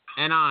Lawrence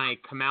and I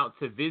come out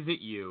to visit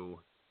you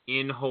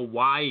in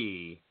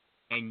Hawaii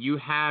and you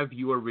have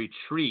your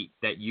retreat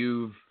that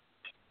you've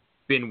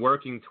been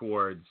working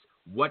towards,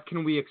 what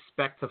can we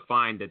expect to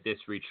find at this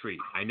retreat?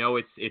 I know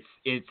it's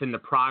in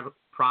the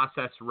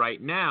process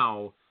right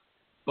now,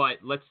 but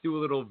let's do a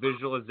little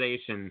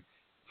visualization.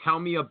 Tell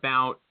me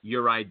about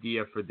your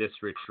idea for this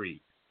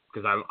retreat,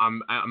 because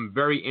I'm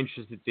very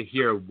interested to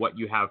hear what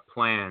you have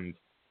planned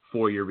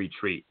for your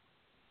retreat.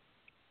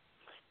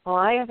 Well,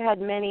 I have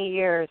had many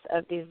years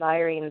of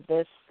desiring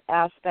this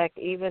aspect,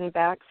 even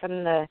back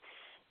from the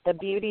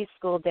beauty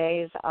school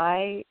days.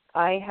 I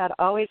had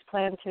always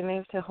planned to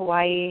move to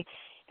Hawaii,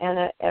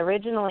 and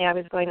originally I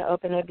was going to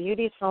open a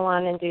beauty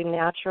salon and do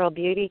natural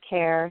beauty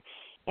care,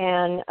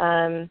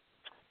 and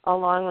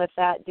along with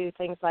that do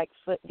things like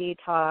foot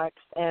detox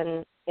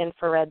and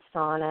infrared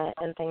sauna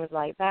and things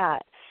like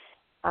that.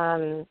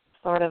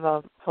 Sort of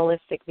a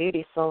holistic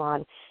beauty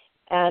salon.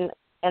 And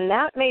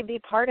that may be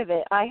part of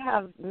it. I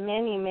have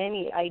many,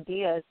 many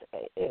ideas.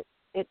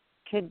 It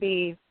could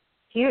be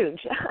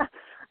huge.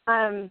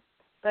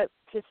 But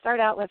to start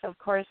out with, of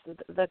course,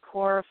 the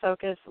core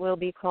focus will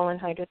be colon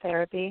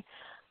hydrotherapy.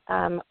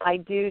 I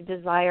do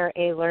desire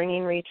a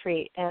learning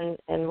retreat,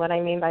 and what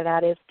I mean by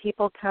that is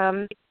people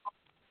come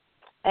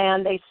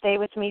and they stay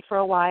with me for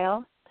a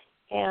while,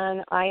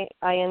 and I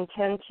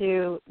intend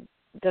to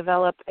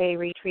develop a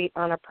retreat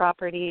on a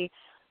property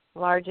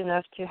large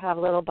enough to have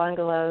little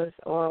bungalows,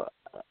 or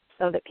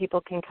so that people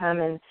can come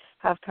and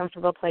have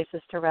comfortable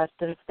places to rest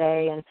and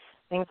stay and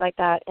things like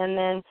that. And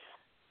then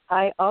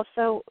I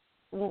also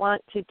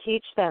want to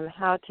teach them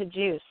how to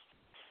juice,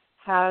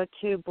 how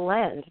to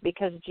blend,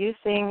 because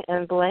juicing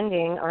and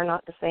blending are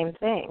not the same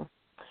thing.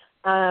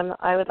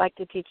 I would like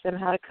to teach them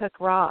how to cook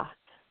raw,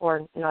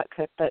 or not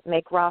cook, but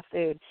make raw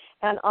food,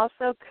 and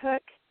also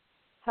cook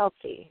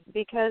healthy,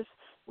 because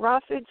raw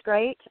food's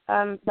great,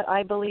 but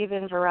I believe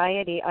in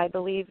variety. I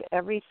believe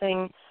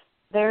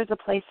there's a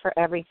place for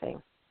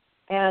everything.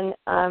 And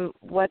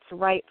what's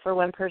right for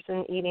one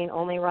person eating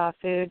only raw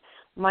food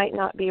might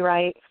not be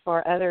right for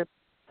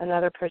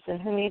another person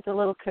who needs a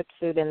little cooked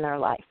food in their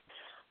life.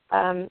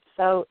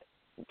 So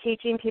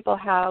teaching people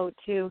how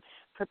to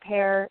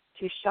prepare,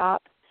 to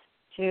shop,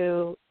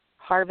 to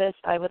harvest.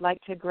 I would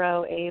like to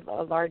grow a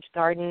large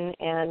garden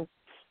and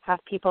have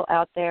people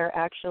out there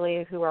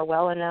actually who are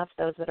well enough,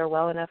 those that are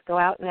well enough, go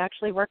out and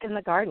actually work in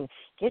the garden.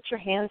 Get your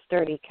hands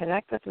dirty.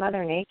 Connect with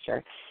Mother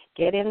Nature.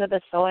 Get into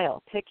the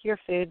soil. Pick your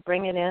food.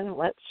 Bring it in.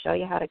 Let's show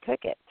you how to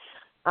cook it.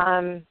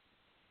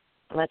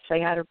 Let's show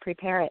you how to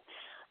prepare it.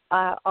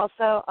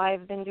 Also,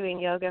 I've been doing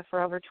yoga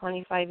for over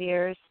 25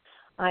 years.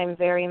 I'm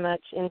very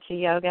much into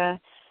yoga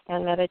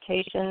and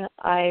meditation.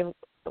 I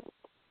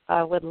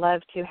would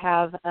love to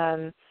have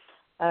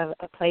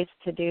a place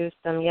to do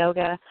some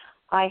yoga.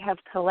 I have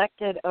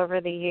collected over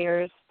the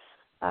years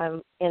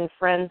in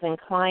friends and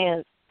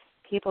clients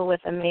people with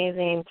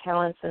amazing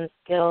talents and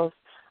skills.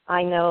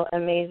 I know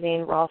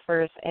amazing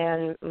rolfers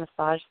and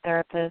massage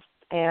therapists,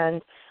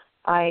 and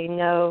I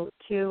know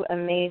 2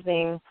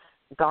 amazing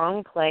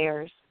gong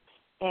players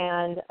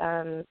and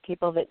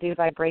people that do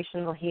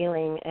vibrational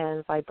healing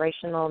and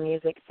vibrational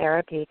music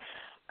therapy.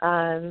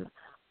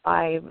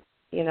 I,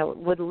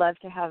 would love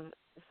to have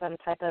some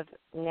type of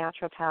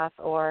naturopath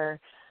or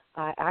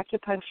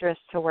acupuncturist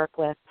to work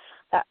with.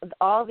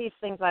 All these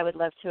things I would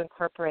love to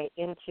incorporate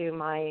into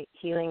my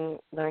healing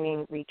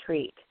learning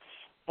retreat.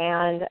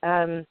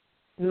 And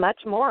much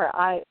more.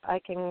 I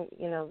can,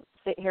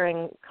 sit here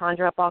and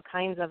conjure up all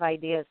kinds of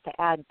ideas to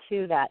add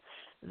to that.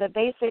 The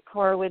basic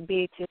core would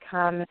be to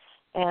come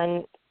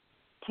and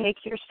take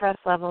your stress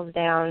levels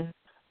down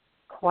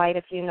quite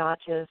a few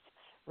notches,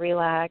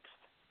 relax,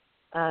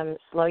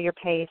 slow your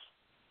pace,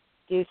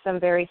 do some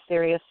very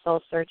serious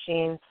soul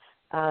searching,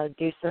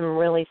 do some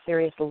really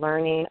serious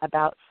learning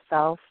about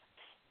self,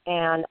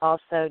 and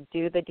also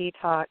do the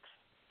detox.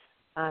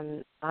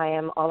 I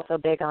am also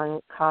big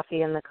on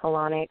coffee and the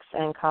colonics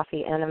and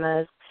coffee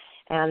enemas,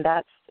 and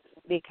that's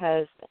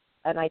because,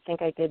 and I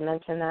think I did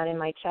mention that in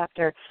my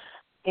chapter,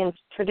 in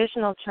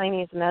traditional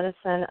Chinese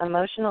medicine,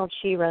 emotional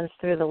qi runs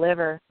through the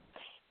liver,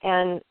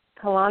 and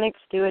colonics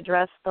do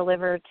address the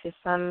liver to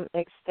some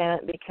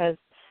extent because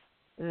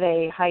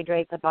they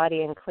hydrate the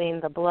body and clean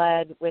the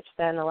blood, which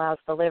then allows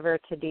the liver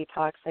to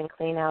detox and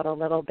clean out a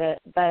little bit.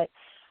 But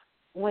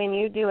when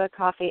you do a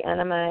coffee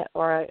enema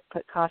or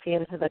put coffee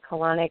into the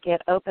colonic,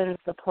 it opens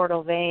the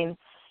portal vein,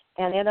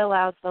 and it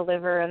allows the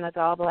liver and the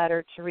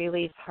gallbladder to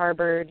release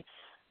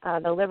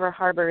the liver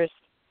harbors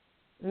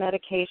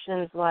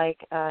medications like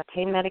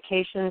pain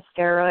medications,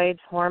 steroids,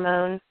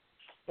 hormones.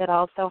 It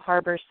also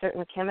harbors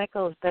certain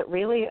chemicals that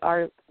really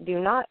do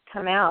not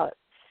come out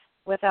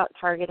without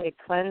targeted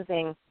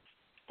cleansing.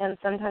 And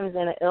sometimes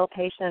in an ill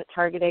patient,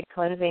 targeted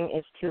cleansing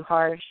is too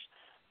harsh.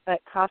 But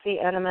coffee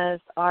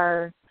enemas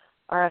are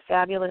a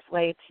fabulous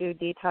way to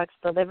detox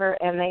the liver,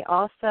 and they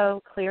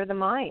also clear the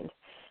mind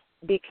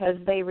because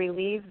they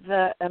relieve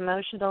the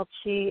emotional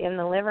qi in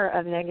the liver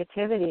of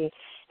negativity,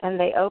 and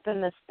they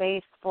open the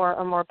space for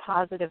a more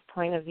positive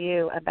point of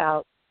view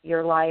about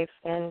your life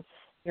and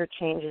your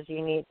changes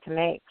you need to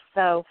make.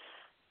 So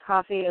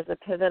coffee is a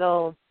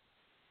pivotal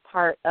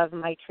part of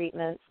my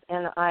treatments,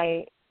 and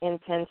I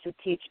intend to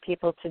teach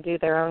people to do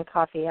their own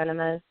coffee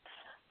enemas.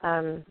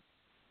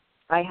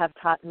 I have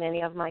taught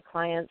many of my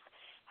clients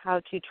how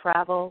to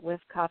travel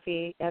with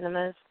coffee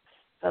enemas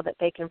so that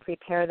they can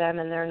prepare them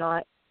and they're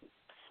not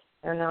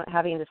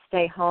having to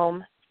stay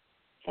home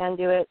and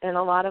do it. And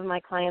a lot of my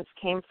clients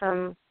came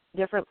from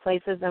different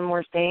places and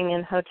were staying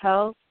in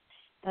hotels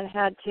and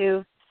had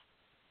to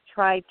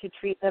try to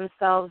treat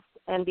themselves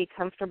and be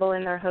comfortable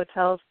in their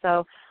hotels.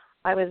 So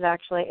I was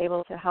actually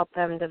able to help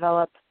them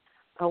develop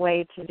a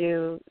way to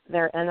do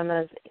their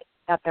enemas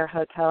at their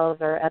hotels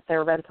or at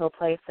their rental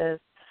places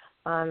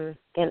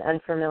in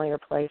unfamiliar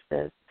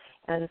places.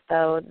 And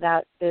so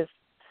that is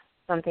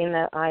something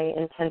that I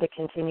intend to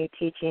continue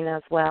teaching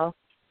as well,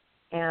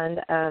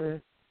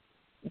 and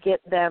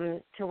get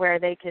them to where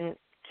they can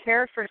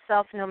care for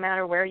self no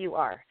matter where you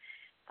are.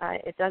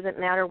 It doesn't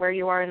matter where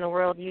you are in the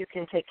world. You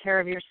can take care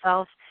of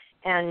yourself.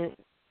 And,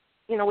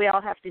 we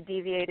all have to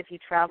deviate. If you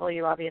travel,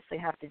 you obviously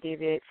have to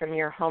deviate from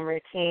your home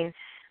routine.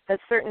 But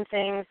certain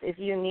things, if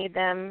you need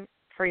them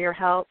for your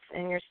health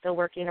and you're still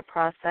working a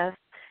process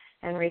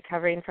and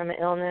recovering from an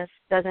illness,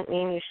 doesn't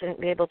mean you shouldn't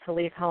be able to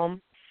leave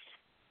home.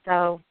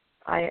 So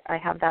I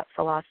have that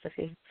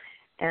philosophy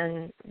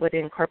and would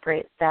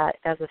incorporate that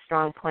as a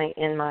strong point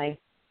in my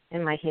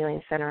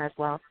healing center as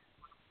well.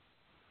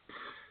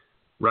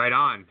 Right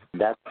on.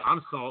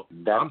 I'm sold.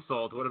 I'm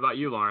sold. What about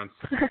you, Lawrence?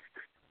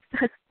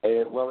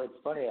 Well, it's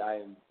funny.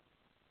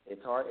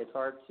 It's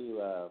hard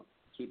to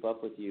keep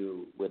up with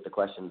you with the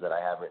questions that I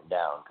have written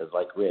down because,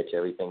 like Rich,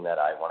 everything that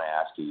I want to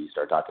ask you, you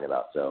start talking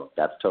about. So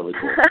that's totally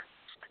cool.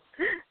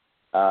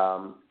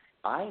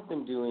 I've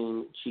been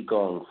doing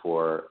Qigong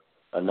for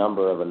a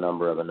number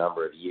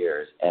of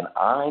years, and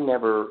I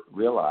never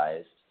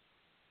realized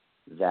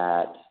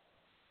that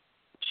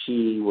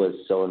Qi was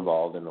so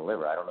involved in the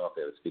liver. I don't know if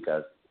it was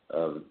because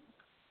of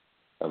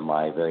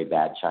my very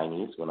bad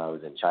Chinese when I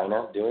was in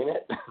China doing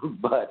it,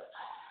 but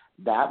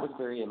that was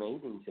very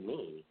amazing to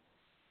me,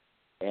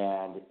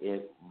 and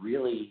it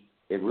really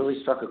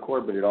struck a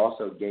chord. But it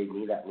also gave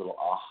me that little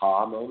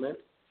aha moment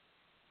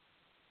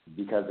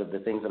because of the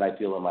things that I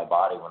feel in my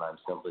body when I'm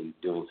simply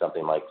doing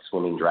something like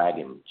swimming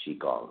dragon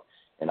Qigong,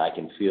 and I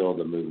can feel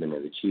the movement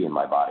of the Qi in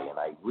my body, and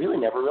I really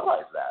never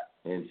realized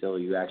that until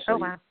you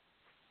actually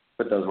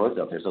put those words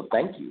out there. So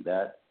thank you.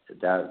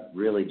 That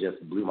really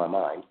just blew my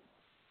mind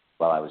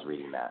while I was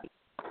reading that.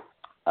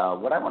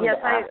 What I wanted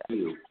to ask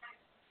you,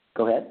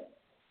 go ahead.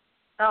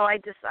 Oh,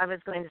 I was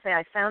going to say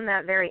I found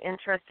that very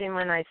interesting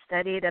when I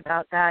studied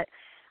about that,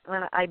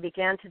 when I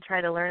began to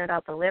try to learn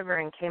about the liver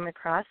and came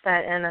across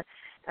that. And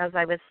as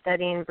I was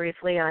studying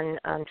briefly on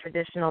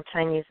traditional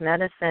Chinese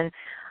medicine,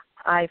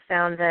 I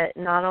found that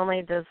not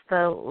only does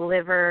the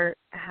liver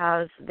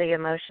house the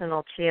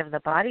emotional qi of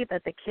the body,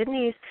 but the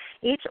kidneys,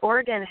 each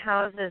organ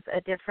houses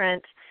a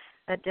different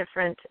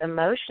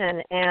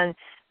emotion, and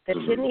the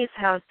kidneys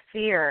house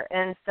fear.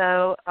 And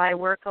so I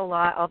work a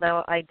lot,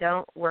 although I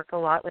don't work a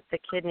lot with the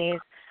kidneys.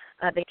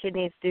 The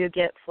kidneys do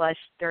get flushed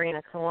during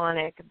a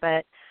colonic,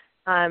 but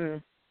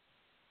I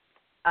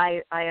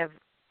have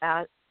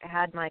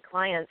had my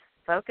clients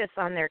focus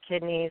on their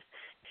kidneys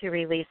to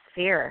release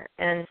fear.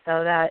 And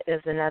so that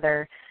is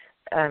another,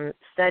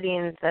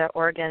 studying the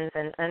organs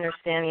and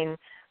understanding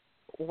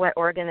what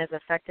organ is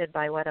affected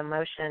by what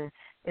emotion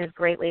is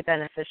greatly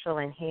beneficial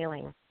in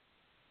healing.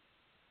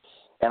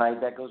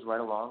 And that goes right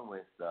along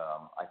with,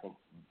 I think,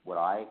 what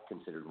I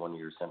considered one of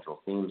your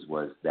central themes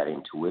was that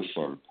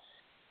intuition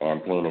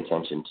and paying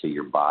attention to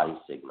your body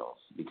signals,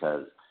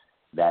 because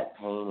that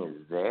pain is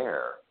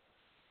there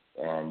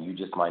and you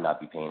just might not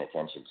be paying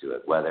attention to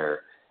it,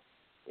 whether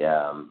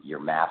you're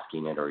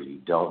masking it or you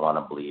don't want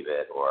to believe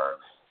it, or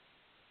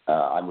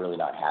I'm really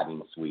not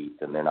having sweets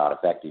and they're not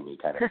affecting me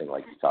kind of thing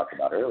like you talked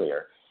about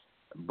earlier.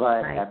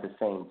 But right. At the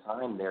same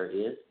time, there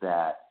is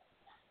that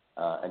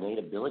innate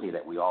ability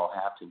that we all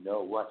have to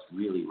know what's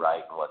really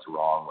right and what's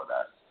wrong with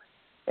us,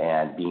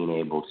 and being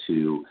able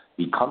to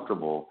be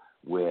comfortable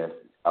with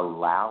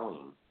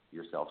allowing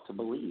yourself to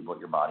believe what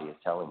your body is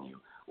telling you,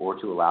 or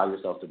to allow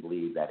yourself to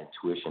believe that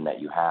intuition that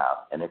you have,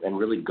 and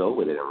really go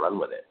with it and run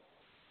with it.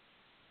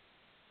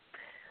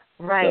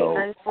 Right. So,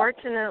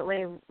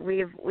 unfortunately,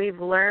 we've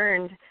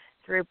learned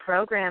through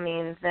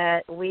programming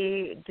that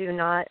we do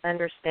not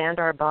understand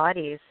our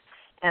bodies,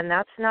 and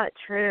that's not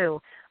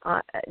true.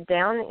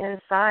 Down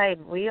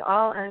inside, we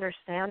all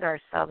understand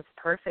ourselves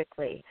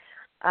perfectly.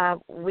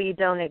 We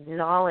don't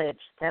acknowledge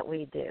that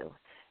we do,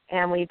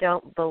 and we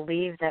don't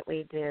believe that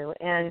we do.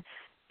 And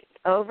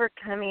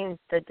overcoming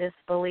the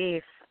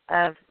disbelief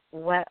of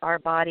what our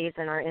bodies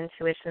and our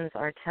intuitions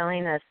are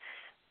telling us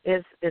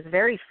is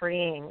very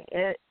freeing.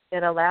 It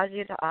allows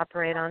you to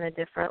operate on a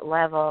different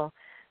level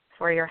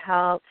for your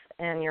health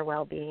and your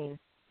well-being.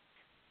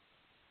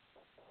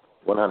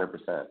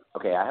 100%.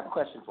 Okay, I have a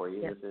question for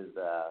you. Yes. This is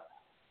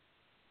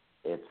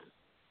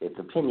it's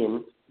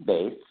opinion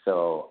based,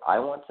 so I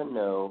want to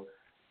know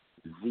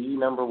the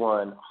number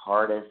one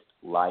hardest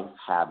life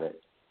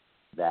habit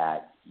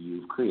that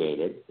you've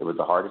created. It was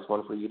the hardest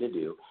one for you to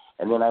do,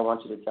 and then I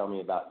want you to tell me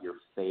about your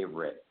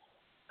favorite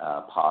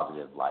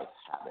positive life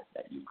habit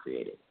that you've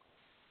created.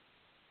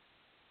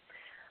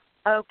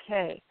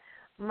 Okay.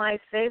 My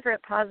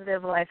favorite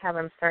positive life habit,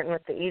 I'm starting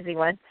with the easy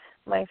one.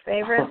 My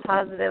favorite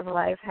positive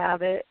life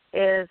habit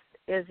is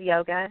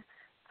yoga,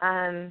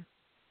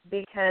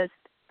 because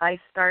I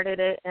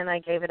started it and I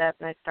gave it up,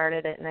 and I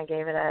started it and I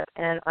gave it up,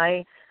 and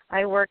I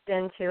worked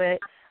into it.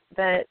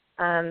 But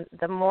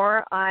the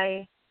more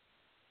I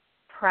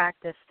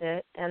practiced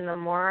it, and the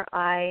more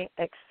I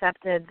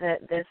accepted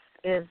that this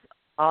is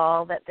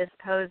all that this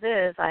pose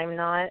is, I'm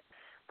not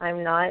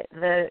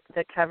the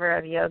cover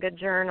of Yoga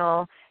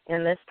Journal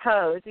in this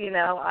pose,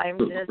 I'm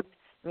just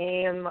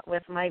me and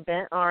with my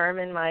bent arm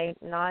and my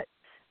not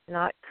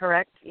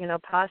correct,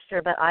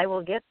 posture, but I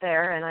will get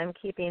there, and I'm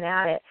keeping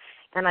at it.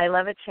 And I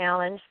love a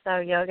challenge, so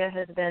yoga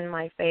has been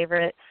my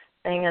favorite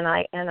thing, and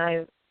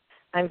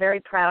I'm very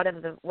proud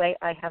of the way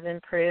I have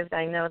improved.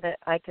 I know that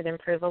I could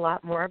improve a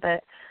lot more,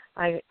 but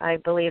I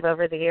believe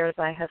over the years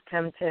I have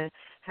come to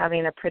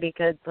having a pretty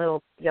good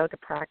little yoga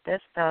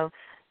practice. So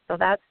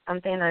that's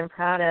something I'm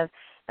proud of.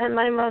 And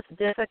my most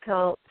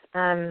difficult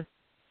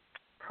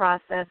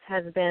process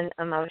has been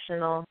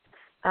emotional.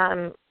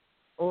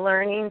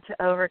 Learning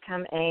to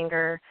overcome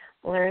anger,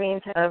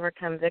 learning to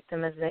overcome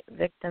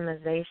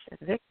victimization.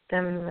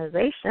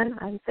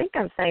 I think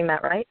I'm saying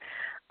that right.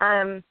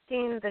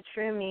 Seeing the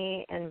true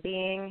me and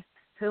being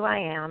who I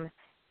am,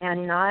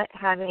 and not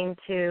having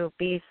to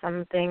be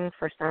something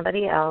for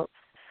somebody else.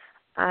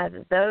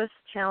 Those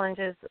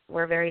challenges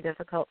were very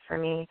difficult for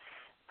me.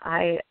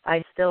 I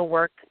still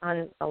work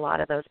on a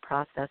lot of those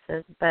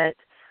processes, but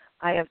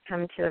I have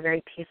come to a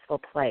very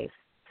peaceful place.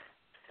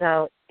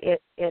 So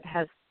it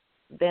has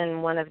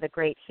been one of the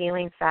great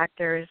healing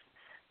factors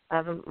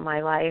of my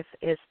life,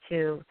 is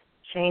to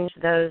change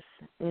those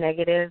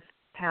negative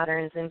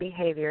patterns and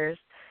behaviors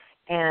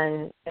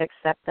and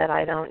accept that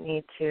I don't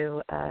need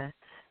to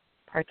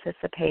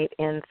participate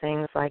in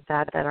things like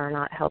that are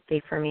not healthy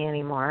for me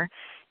anymore,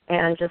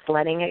 and just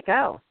letting it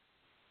go.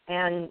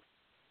 And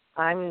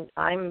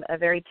I'm a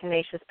very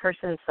tenacious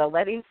person, so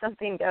letting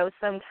something go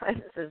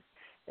sometimes is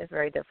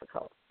very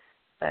difficult.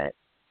 But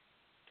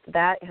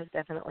that has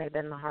definitely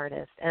been the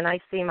hardest, and I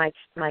see my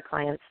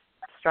clients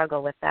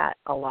struggle with that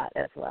a lot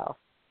as well.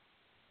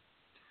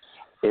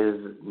 This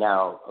is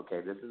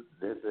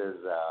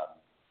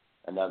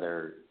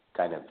another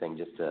kind of thing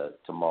just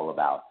to mull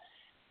about.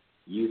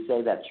 You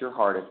say that's your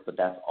hardest, but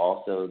that's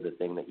also the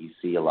thing that you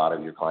see a lot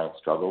of your clients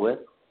struggle with?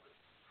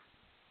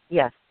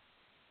 Yes.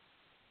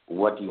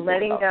 What do you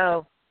letting think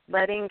about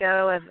letting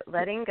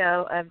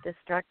go of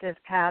destructive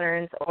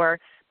patterns or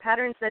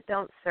patterns that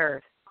don't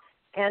serve.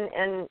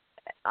 And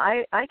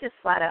I just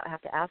flat out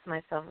have to ask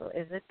myself,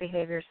 is this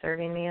behavior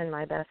serving me in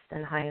my best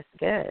and highest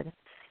good?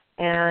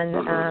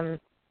 And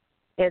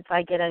if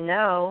I get a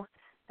no,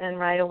 then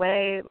right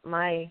away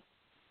my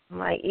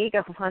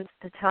ego wants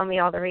to tell me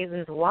all the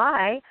reasons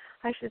why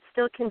I should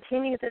still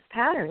continue this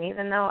pattern,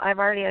 even though I've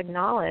already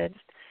acknowledged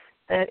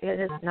that it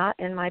is not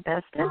in my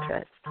best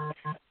interest.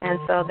 And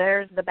so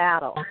there's the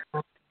battle.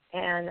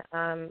 And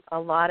a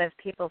lot of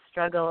people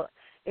struggle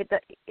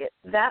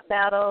that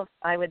battle,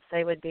 I would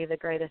say, would be the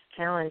greatest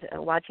challenge.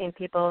 Watching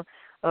people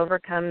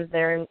overcome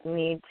their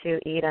need to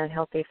eat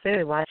unhealthy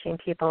food, watching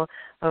people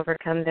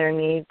overcome their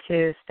need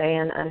to stay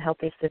in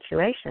unhealthy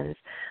situations.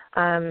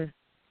 And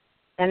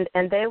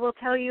they will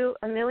tell you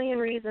a million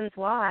reasons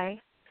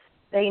why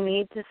they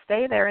need to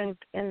stay there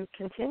and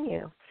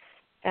continue.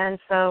 And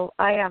so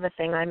I have a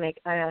thing.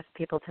 I ask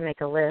people to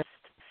make a list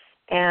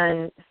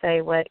and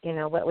say what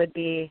would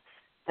be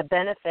the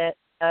benefit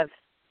of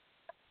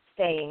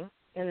staying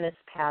in this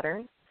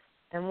pattern,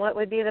 and what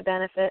would be the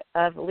benefit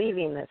of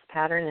leaving this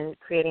pattern and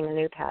creating a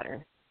new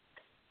pattern.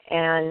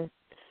 And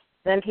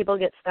then people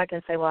get stuck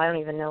and say, well, I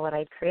don't even know what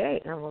I'd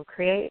create. And we'll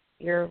create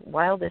your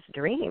wildest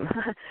dream.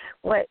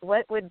 What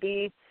would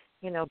be,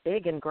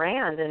 big and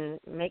grand and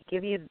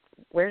give you,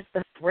 where's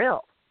the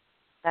thrill?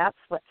 That's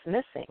what's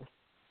missing.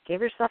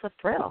 Give yourself a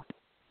thrill.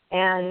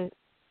 And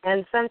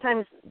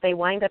sometimes they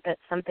wind up at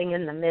something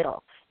in the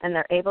middle, and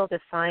they're able to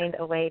find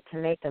a way to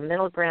make a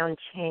middle ground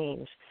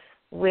change,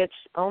 which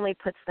only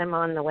puts them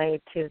on the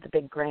way to the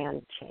big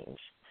grand change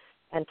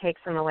and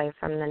takes them away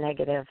from the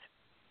negative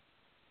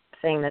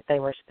thing that they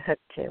were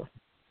hooked to.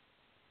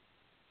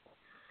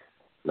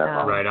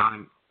 Right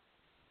on.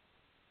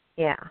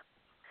 Yeah.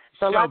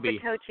 So Shelby. Lots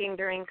of coaching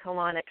during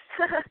colonics.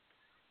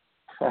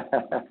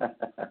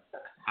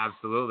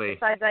 Absolutely.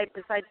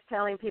 Besides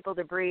telling people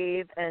to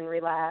breathe and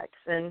relax,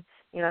 and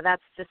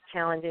that's just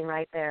challenging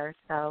right there.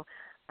 So,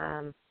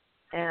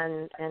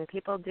 and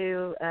people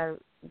do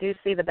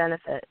see the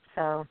benefit.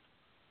 So,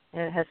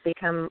 it has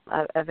become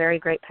a very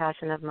great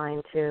passion of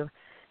mine to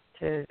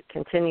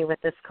continue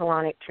with this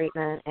colonic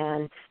treatment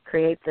and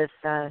create this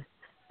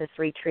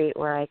retreat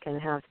where I can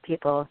have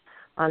people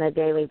on a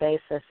daily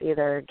basis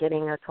either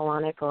getting a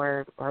colonic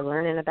or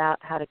learning about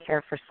how to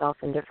care for self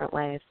in different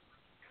ways.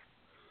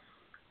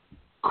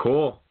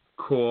 Cool.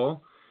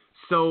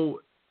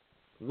 So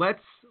let's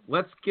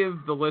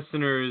give the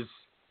listeners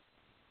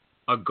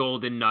a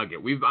golden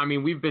nugget. We've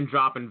been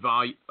dropping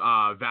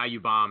value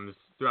bombs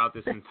throughout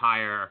this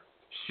entire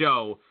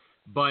show,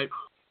 but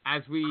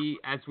as we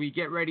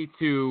get ready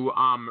to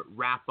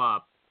wrap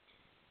up,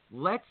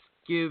 let's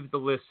give the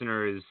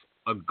listeners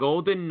a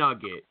golden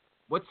nugget.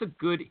 What's a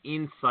good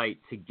insight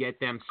to get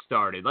them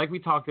started? Like we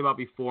talked about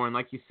before, and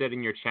like you said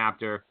in your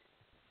chapter,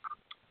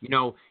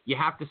 you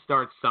have to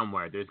start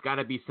somewhere. There's got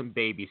to be some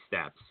baby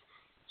steps.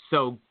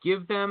 So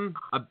give them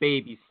a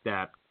baby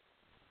step,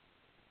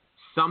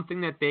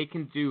 something that they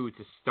can do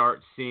to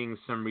start seeing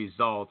some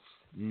results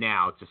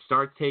now, to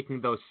start taking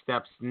those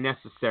steps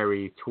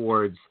necessary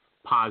towards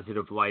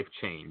positive life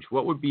change.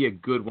 What would be a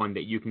good one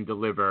that you can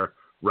deliver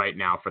right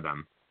now for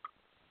them?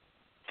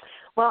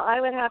 Well, I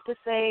would have to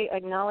say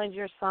acknowledge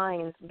your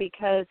signs,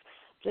 because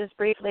just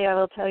briefly I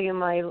will tell you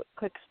my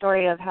quick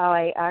story of how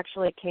I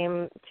actually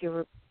came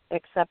to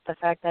accept the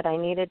fact that I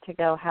needed to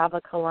go have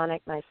a colonic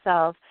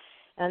myself,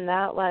 and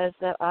that was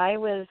that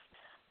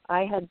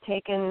I had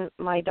taken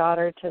my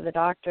daughter to the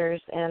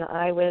doctors, and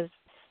I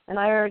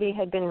already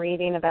had been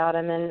reading about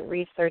them and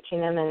researching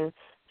them and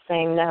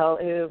saying,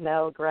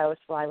 no, gross,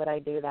 why would I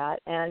do that?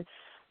 And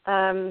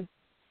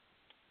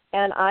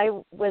I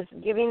was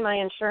giving my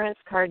insurance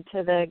card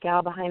to the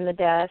gal behind the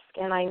desk,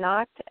 and I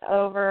knocked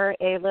over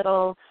a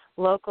little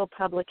local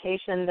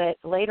publication that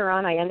later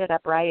on I ended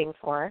up writing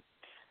for.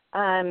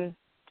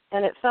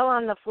 And it fell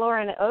on the floor,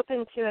 and it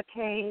opened to a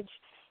page,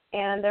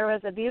 and there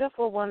was a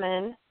beautiful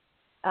woman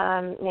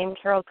named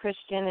Carol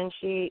Christian, and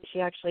she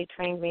actually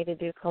trained me to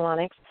do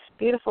colonics.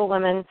 Beautiful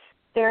woman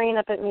staring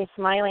up at me,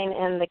 smiling,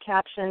 and the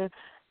caption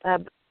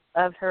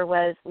of her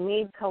was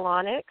 "Need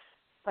colonics?" ?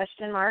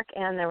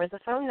 And there was a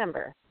phone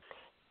number.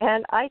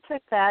 And I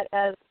took that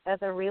as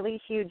a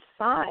really huge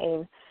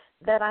sign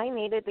that I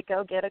needed to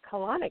go get a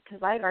colonic,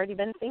 because I'd already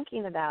been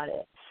thinking about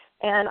it.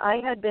 And I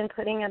had been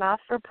putting it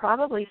off for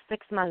probably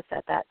 6 months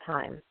at that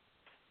time.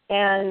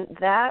 And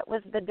that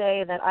was the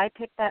day that I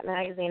picked that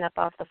magazine up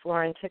off the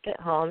floor and took it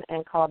home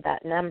and called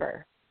that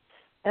number.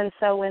 And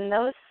so when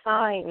those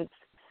signs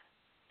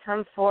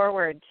come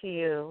forward to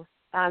you,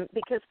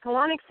 because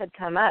colonics had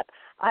come up,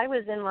 I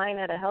was in line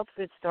at a health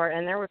food store,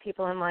 and there were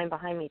people in line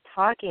behind me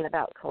talking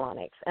about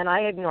colonics, and I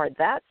ignored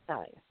that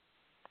sign.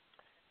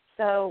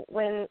 So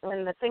when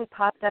the thing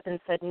popped up and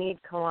said, "Need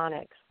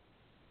colonics,"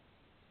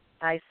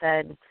 I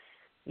said,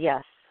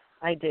 yes,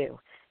 I do.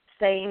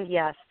 Saying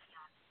yes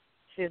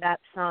to that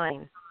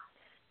sign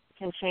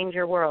can change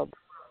your world,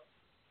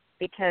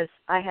 because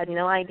I had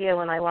no idea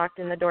when I walked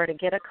in the door to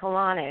get a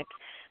colonic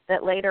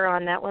that later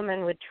on that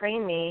woman would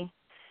train me,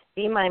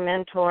 be my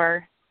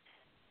mentor,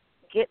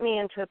 get me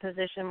into a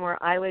position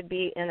where I would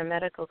be in a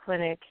medical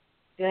clinic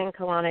doing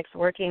colonics,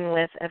 working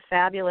with a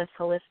fabulous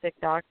holistic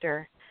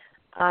doctor,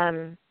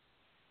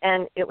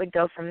 and it would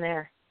go from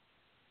there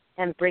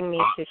and bring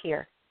me to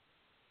here.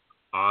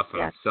 Awesome.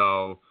 Yes.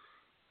 So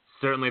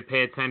certainly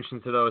pay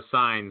attention to those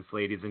signs,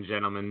 ladies and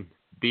gentlemen.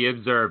 Be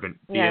observant.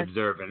 Be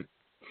observant.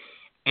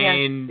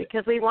 And yes,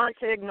 because we want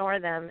to ignore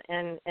them,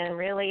 and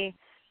really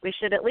we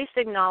should at least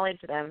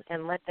acknowledge them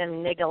and let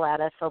them niggle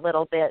at us a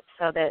little bit,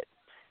 so that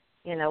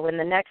when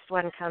the next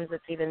one comes,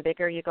 it's even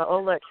bigger. You go,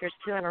 oh, look, here's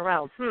 2 in a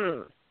row.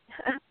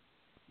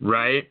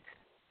 Right.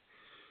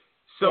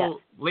 So,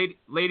 yes.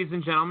 Ladies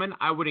and gentlemen,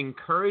 I would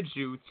encourage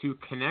you to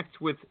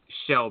connect with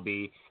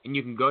Shelby, and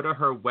you can go to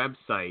her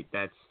website.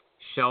 That's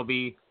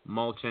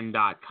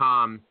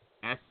ShelbyMolchan.com,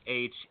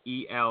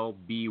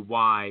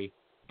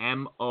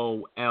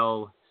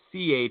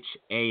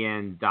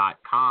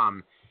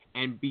 ShelbyMolchan.com,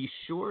 and be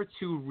sure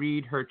to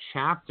read her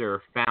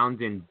chapter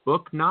found in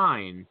Book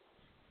 9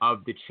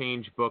 of the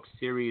Change Book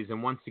series.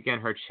 And once again,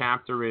 her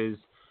chapter is,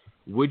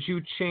 Would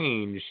You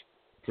Change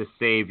to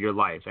Save Your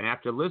Life? And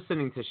after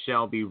listening to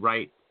Shelby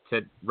right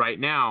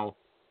now,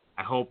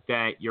 I hope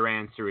that your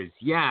answer is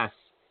yes,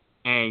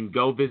 and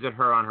go visit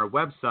her on her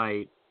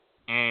website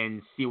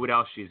and see what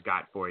else she's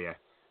got for you.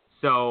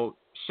 So,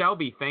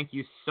 Shelby, thank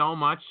you so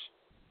much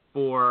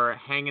for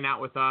hanging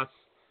out with us.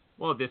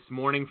 Well, this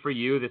morning for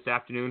you, this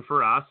afternoon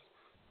for us.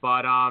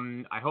 But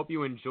I hope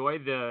you enjoy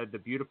the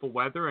beautiful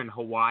weather in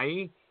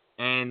Hawaii.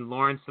 And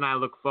Lawrence and I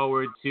look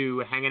forward to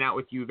hanging out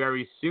with you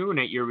very soon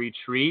at your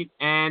retreat.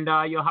 And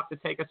you'll have to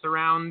take us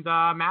around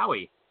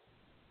Maui.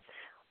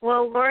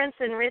 Well, Lawrence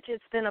and Rich,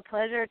 it's been a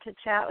pleasure to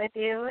chat with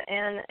you,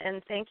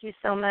 and thank you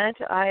so much.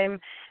 I'm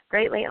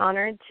greatly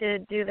honored to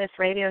do this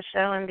radio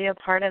show and be a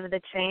part of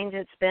the change.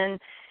 It's been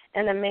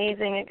an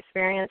amazing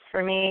experience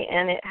for me,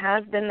 and it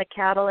has been the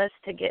catalyst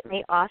to get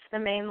me off the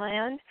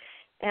mainland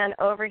and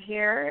over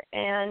here.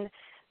 And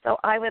so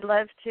I would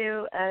love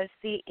to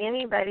see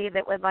anybody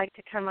that would like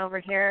to come over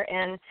here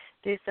and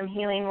do some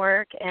healing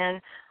work, and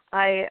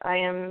I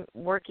am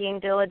working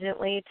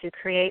diligently to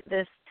create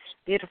this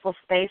beautiful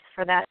space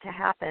for that to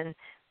happen.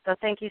 So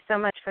thank you so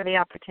much for the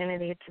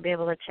opportunity to be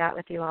able to chat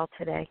with you all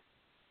today.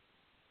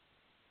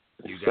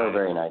 It's so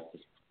very nice to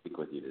speak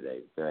with you today.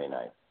 Very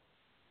nice.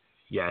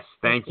 Yes,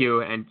 thank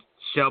you. And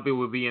Shelby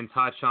will be in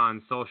touch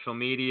on social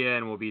media,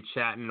 and we'll be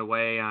chatting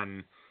away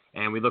and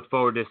we look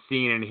forward to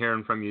seeing and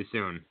hearing from you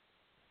soon.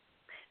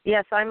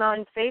 Yes, I'm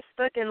on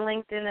Facebook and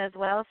LinkedIn as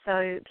well,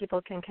 so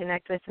people can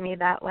connect with me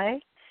that way.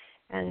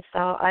 And so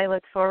I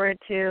look forward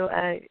to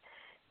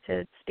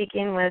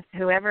speaking with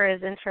whoever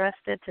is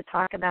interested to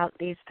talk about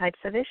these types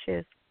of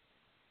issues.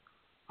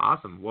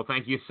 Awesome. Well,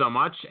 thank you so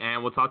much,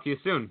 and we'll talk to you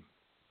soon.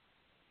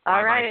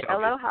 All right.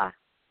 Aloha.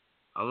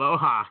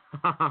 Aloha.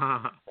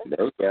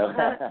 There you go.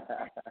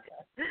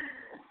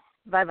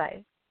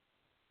 Bye-bye.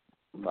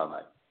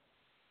 Bye-bye.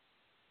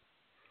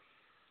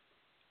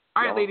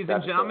 All right, ladies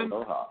and gentlemen.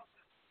 Aloha.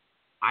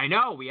 I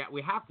know, we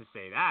have to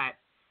say that.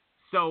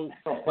 So,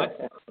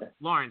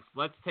 Lawrence,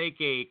 let's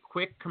take a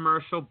quick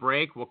commercial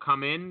break. We'll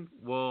come in.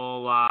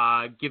 We'll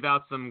give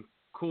out some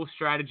cool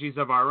strategies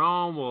of our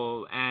own.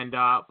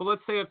 But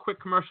let's take a quick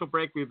commercial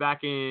break. We'll be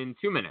back in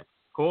 2 minutes.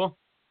 Cool?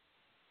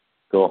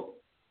 Cool.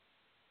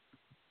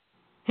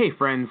 Hey,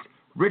 friends.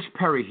 Rich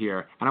Perry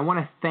here, and I want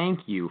to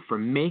thank you for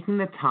making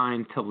the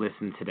time to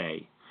listen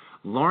today.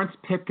 Lawrence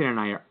Pipkin and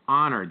I are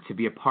honored to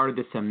be a part of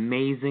this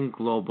amazing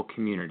global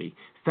community,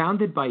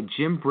 founded by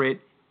Jim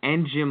Britt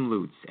and Jim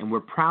Lutz, and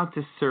we're proud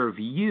to serve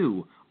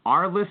you,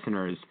 our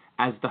listeners,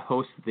 as the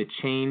host of the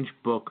Change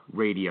Book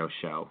radio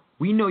show.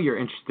 We know you're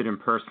interested in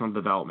personal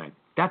development.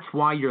 That's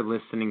why you're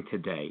listening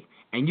today,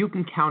 and you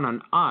can count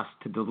on us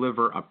to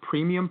deliver a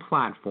premium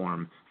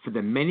platform for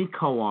the many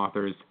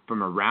co-authors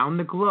from around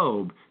the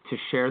globe to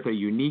share their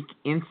unique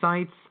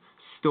insights,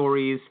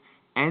 stories,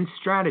 and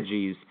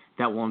strategies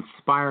that will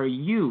inspire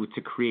you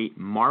to create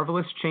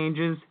marvelous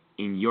changes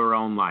in your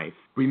own life.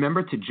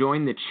 Remember to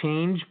join the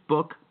Change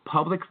Book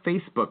public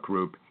Facebook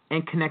group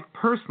and connect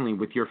personally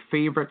with your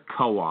favorite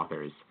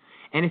co-authors.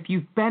 And if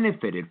you've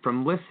benefited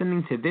from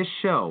listening to this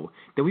show,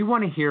 then we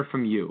want to hear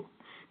from you.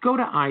 Go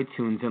to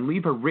iTunes and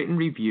leave a written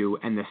review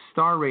and the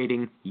star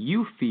rating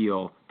you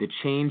feel the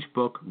Change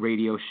Book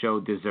radio show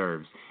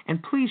deserves.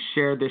 And please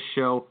share this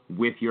show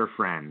with your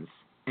friends.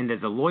 And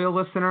as a loyal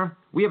listener,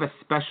 we have a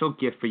special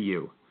gift for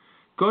you.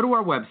 Go to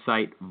our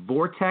website,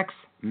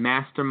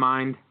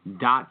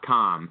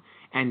 vortexmastermind.com,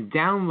 and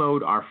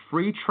download our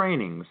free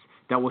trainings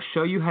that will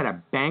show you how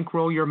to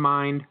bankroll your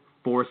mind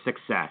for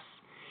success.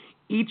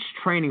 Each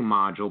training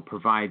module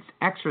provides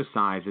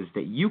exercises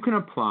that you can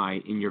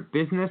apply in your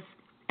business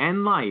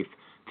and life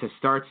to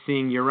start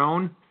seeing your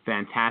own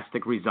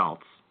fantastic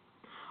results.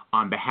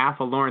 On behalf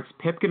of Lawrence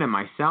Pipkin and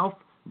myself,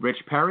 Rich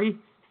Perry,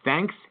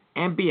 thanks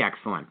and be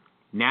excellent.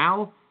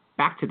 Now,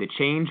 back to the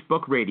Change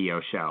Book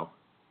radio show.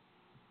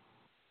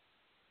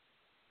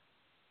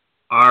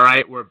 All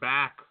right, we're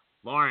back.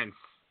 Lawrence,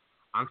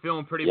 I'm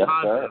feeling pretty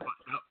positive.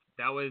 Sir.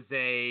 That was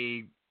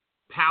a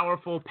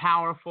powerful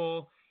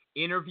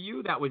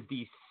interview. That was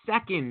the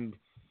second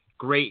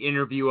great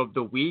interview of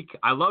the week.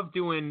 I love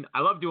doing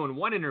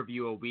one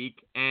interview a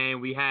week, and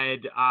we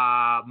had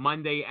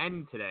Monday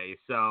and today,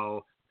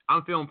 so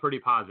I'm feeling pretty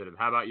positive.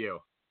 How about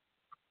you?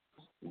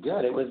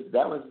 Good.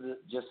 That was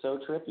just so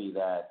trippy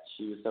that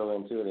she was so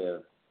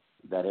intuitive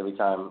that every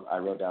time I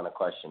wrote down a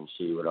question,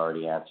 she would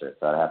already answer it.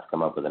 So I'd have to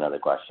come up with another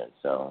question.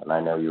 So, and I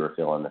know you were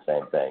feeling the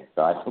same thing.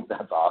 So I think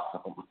that's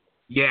awesome.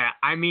 Yeah,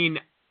 I mean,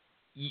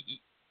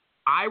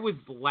 I was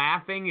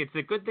laughing. It's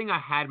a good thing I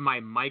had my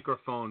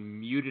microphone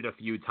muted a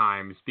few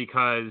times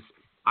because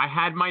I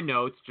had my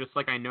notes, just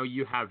like I know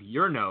you have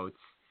your notes.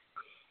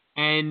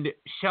 And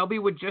Shelby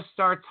would just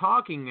start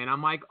talking, and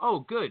I'm like, oh,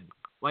 good.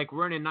 Like,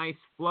 we're in a nice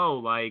flow.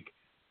 Like,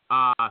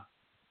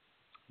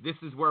 this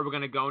is where we're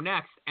going to go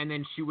next. And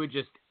then she would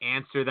just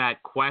answer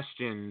that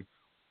question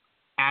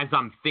as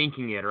I'm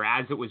thinking it or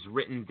as it was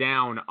written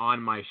down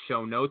on my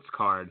show notes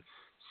card.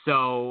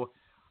 So,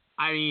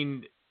 I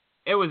mean,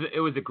 it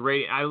was a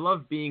great, I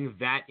love being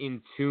that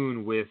in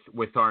tune with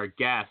our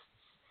guests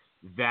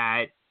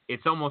that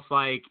it's almost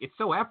like it's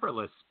so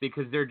effortless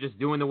because they're just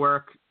doing the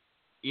work.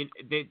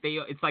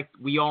 It's like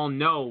we all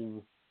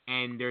know,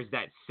 and there's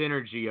that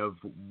synergy of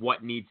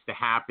what needs to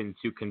happen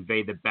to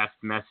convey the best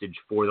message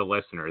for the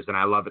listeners, and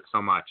I love it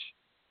so much.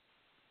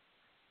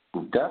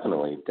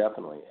 Definitely.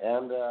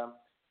 And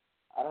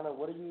I don't know,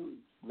 what do you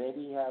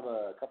maybe have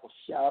a couple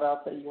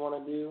shout-outs that you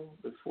want to do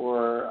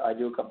before I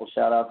do a couple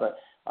shout-outs?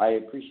 I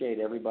appreciate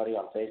everybody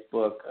on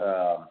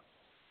Facebook.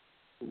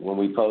 When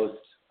we post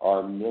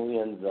our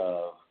millions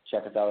of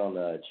check us out on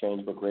the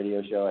Changebook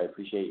Radio Show, I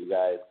appreciate you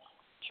guys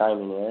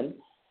chiming in.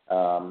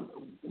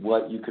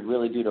 What you could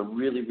really do to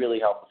really, really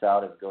help us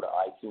out is go to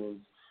iTunes,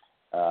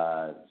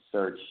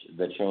 search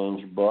The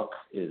Change Book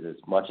is as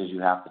much as you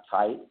have to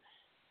type,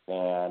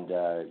 and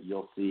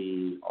you'll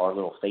see our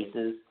little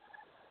faces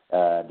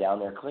down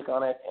there. Click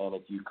on it, and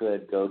if you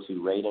could go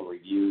to rate and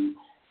review,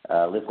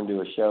 listen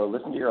to a show,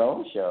 listen to your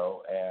own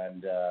show,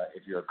 and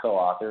if you're a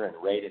co-author, and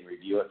rate and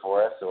review it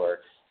for us, or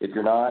if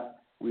you're not,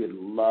 we would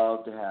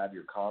love to have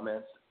your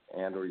comments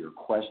and or your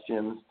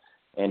questions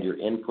and your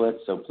input,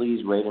 so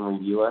please rate and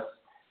review us.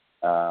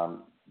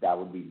 That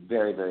would be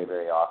very, very,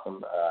 very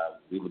awesome.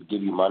 We would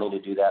give you money to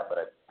do that,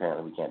 but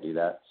apparently we can't do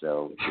that,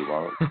 so we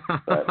won't.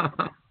 But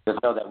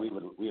just know that we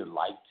would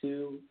like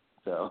to,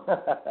 so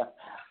but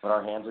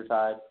our hands are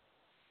tied.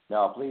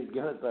 No, please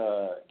give us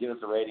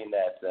a rating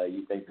that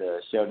you think the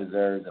show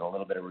deserves and a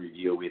little bit of a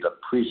review. We'd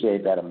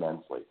appreciate that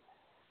immensely.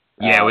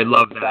 Yeah, we'd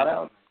love that.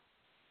 Shout-out?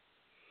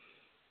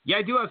 Yeah,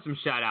 I do have some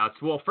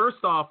shout-outs. Well,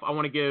 first off, I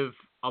want to give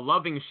a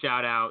loving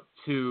shout-out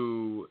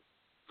to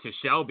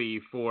Shelby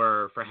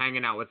for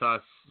hanging out with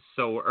us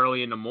so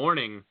early in the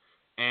morning.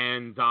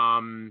 And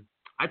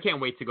I can't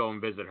wait to go and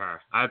visit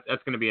her.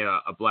 That's going to be a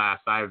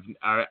blast. I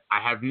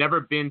have never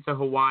been to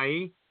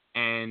Hawaii,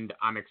 and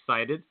I'm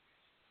excited.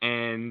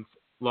 And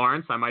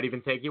Lawrence, I might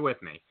even take you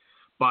with me.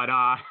 But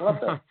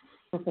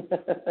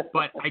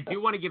but I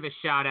do want to give a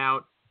shout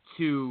out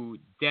to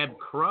Deb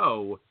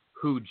Crow,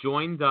 who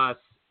joined us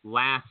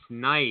last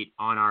night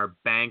on our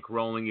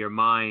Bankrolling Your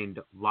Mind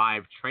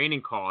live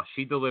training call.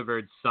 She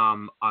delivered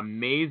some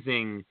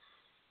amazing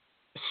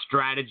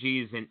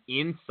strategies and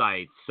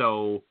insights.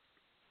 So,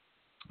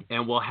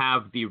 and we'll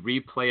have the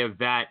replay of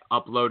that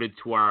uploaded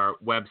to our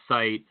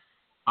website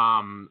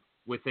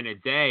within a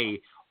day.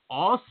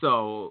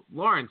 Also,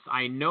 Lawrence,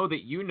 I know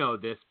that you know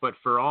this, but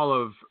for all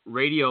of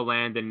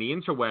Radioland and the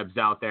interwebs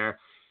out there,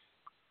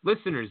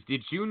 listeners,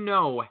 did you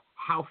know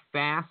how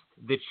fast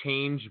the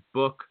Change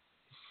Book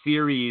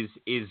series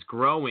is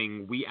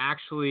growing? We've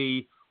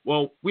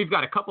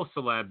got a couple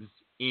celebs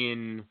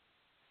in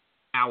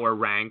our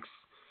ranks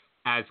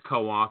as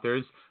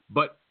co-authors,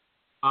 but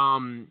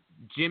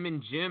Jim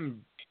and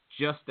Jim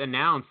just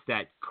announced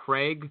that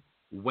Craig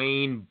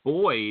Wayne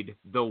Boyd,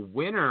 the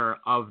winner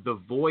of The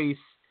Voice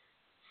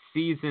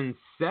Season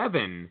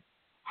 7,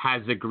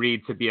 has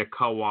agreed to be a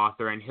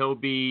co-author, and he'll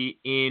be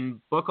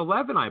in Book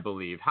 11, I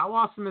believe. How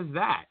awesome is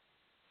that?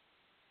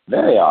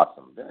 Very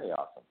awesome. Very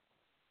awesome.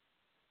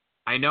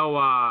 I know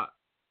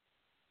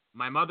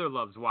my mother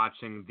loves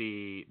watching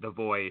The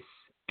Voice,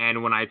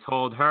 and when I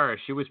told her,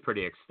 she was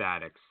pretty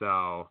ecstatic.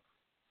 So,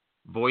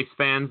 Voice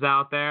fans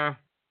out there,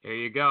 here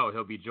you go.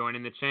 He'll be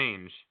joining the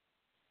change.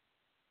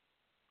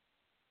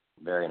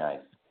 Very nice.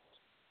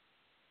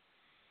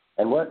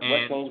 And what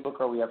Change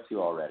Book are we up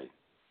to already?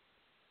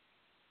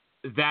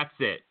 That's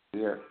it.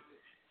 We're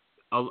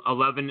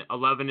 11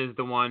 is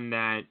the one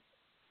that...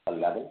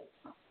 11?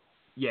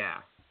 Yeah.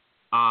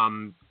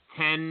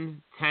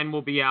 10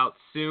 will be out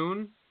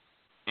soon,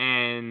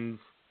 and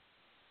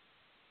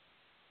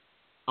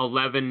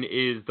 11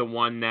 is the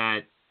one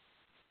that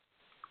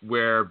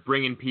we're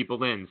bringing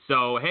people in.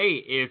 So,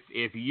 hey,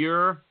 if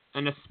you're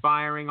an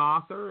aspiring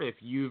author, if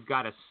you've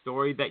got a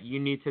story that you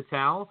need to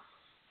tell,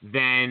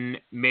 then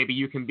maybe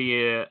you can be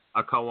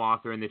a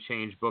co-author in the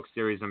Change Book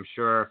series. I'm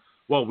sure,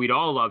 well, we'd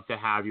all love to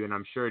have you, and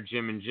I'm sure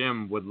Jim and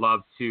Jim would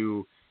love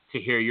to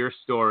hear your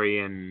story,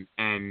 and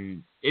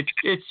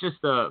it's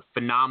just a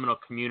phenomenal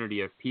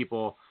community of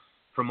people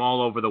from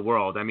all over the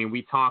world. I mean,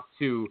 we talked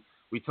to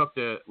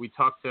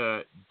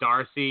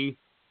Darcy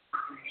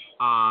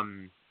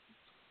from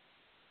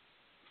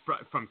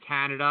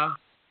Canada,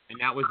 and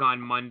that was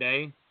on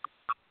Monday.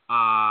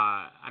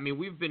 I mean,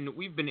 we've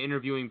been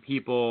interviewing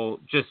people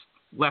just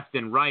left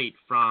and right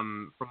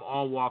from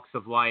all walks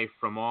of life,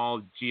 from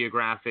all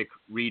geographic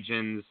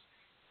regions,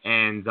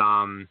 and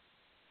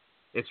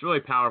it's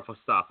really powerful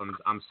stuff.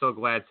 I'm so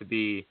glad to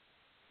be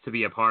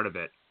a part of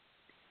it.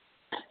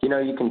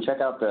 You can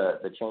check out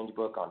the Change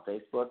Book on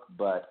Facebook,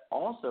 but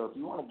also if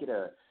you want to get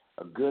a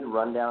good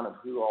rundown of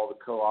who all the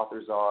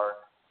co-authors are,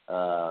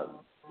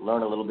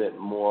 learn a little bit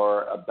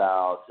more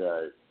about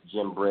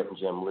Jim Britt and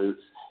Jim Lutz,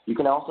 you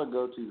can also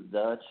go to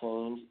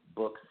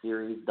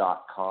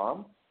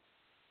thechangebookseries.com.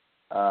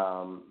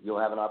 You'll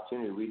have an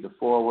opportunity to read the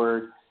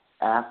foreword,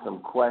 ask some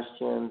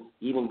questions,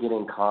 even get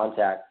in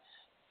contact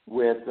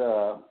with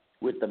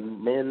the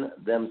men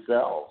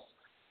themselves.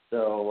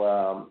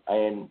 So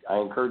I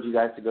encourage you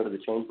guys to go to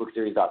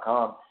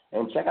thechangebookseries.com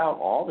and check out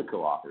all the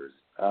co-authors.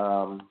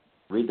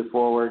 Read the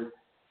foreword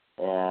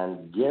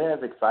and get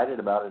as excited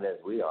about it as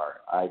we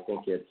are. I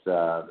think it's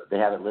they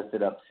have it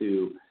listed up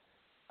to,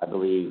 I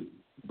believe,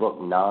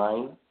 book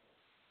 9.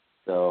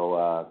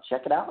 So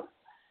check it out.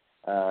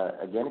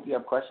 Again, if you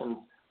have questions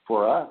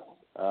for us,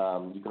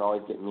 you can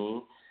always get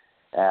me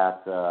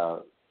at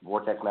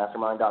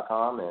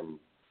vortexmastermind.com, and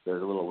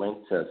there's a little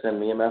link to send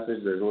me a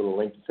message. There's a little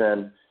link to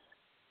send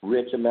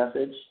Rich a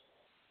message.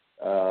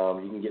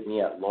 You can get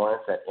me at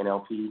Lawrence at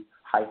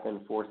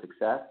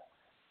NLP-4Success,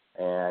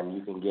 and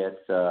you can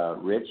get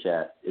Rich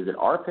at, is it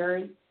R.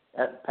 Perry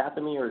at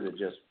Pathome, or is it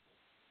just?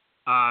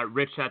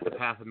 Rich at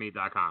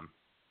thepathome.com.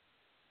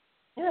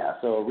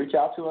 Yeah, so reach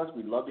out to us.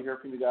 We'd love to hear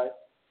from you guys.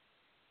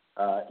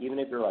 Even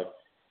if you're like,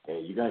 hey,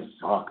 you guys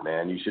suck,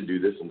 man, you should do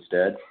this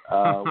instead.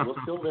 We'll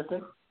still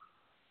listen.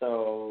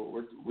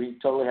 So we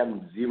totally have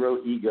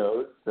 0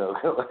 egos, so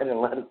go ahead and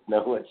let us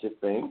know what you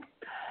think.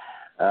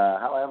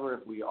 However,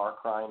 if we are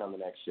crying on the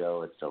next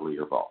show, it's totally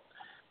your fault.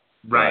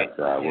 Right.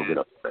 But, we'll get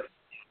over it.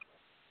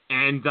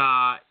 And,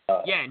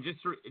 and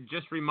just a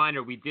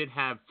reminder, we did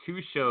have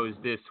 2 shows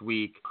this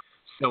week.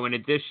 So in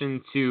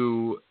addition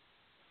to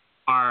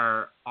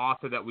our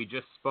author that we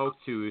just spoke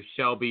to,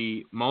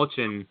 Shelby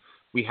Mulchin,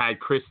 we had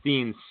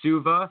Christine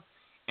Suva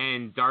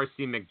and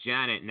Darcy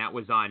McJanet, and that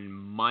was on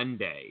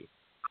Monday,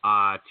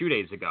 2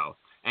 days ago.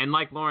 And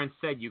like Lawrence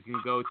said, you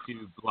can go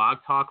to Blog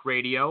Talk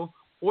Radio,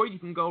 or you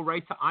can go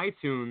right to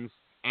iTunes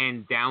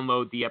and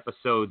download the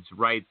episodes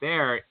right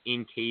there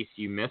in case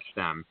you missed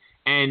them.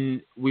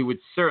 And we would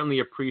certainly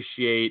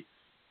appreciate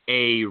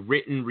a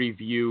written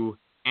review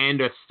and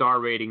a star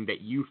rating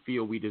that you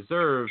feel we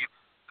deserve,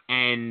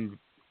 and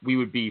we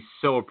would be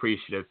so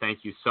appreciative.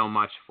 Thank you so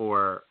much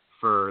for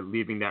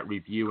leaving that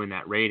review and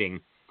that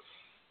rating.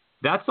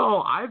 That's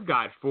all I've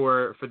got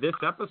for this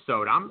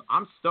episode.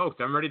 I'm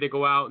stoked. I'm ready to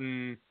go out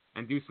and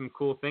do some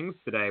cool things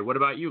today. What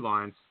about you,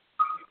 Lawrence?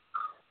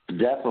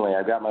 Definitely.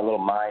 I've got my little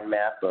mind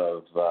map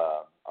of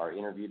our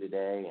interview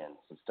today and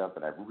some stuff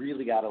that I've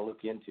really got to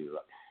look into.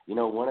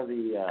 One of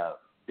the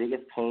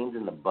biggest pains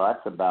in the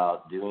butts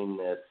about doing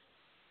this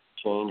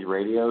Change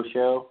radio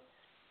show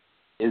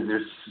is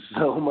there's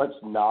so much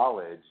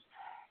knowledge,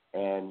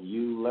 and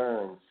you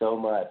learn so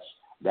much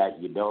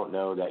that you don't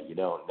know that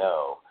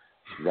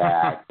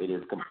it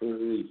has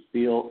completely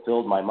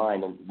filled my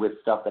mind with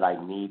stuff that I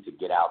need to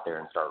get out there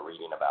and start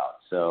reading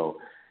about. So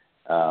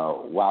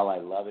while I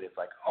love it, it's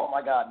like, oh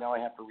my God, now I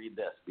have to read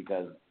this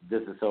because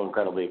this is so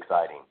incredibly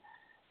exciting.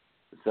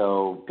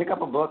 So pick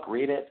up a book,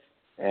 read it,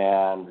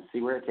 and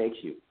see where it takes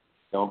you.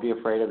 Don't be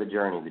afraid of the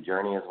journey. The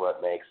journey is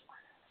what makes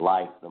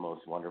life the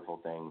most wonderful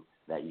thing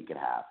that you could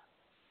have.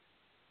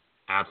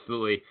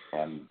 Absolutely.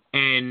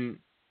 And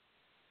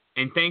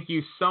thank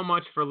you so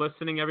much for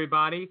listening,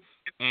 everybody.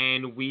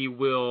 And we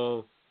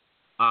will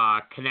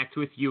connect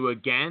with you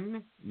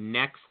again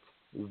next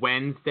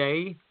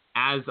Wednesday,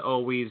 as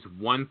always,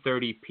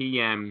 1:30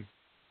 p.m.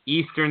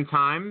 Eastern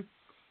Time.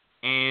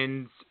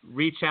 And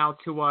reach out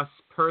to us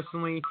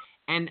personally.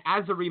 And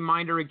as a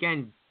reminder,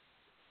 again,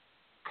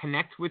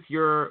 connect with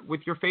your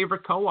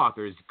favorite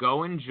co-authors.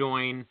 Go and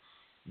join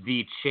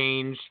the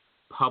Change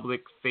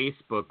public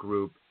Facebook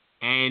group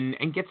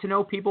and get to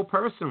know people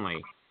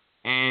personally.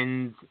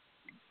 And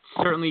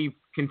certainly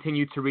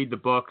continue to read the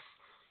books,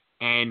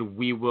 and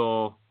we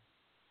will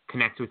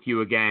connect with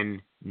you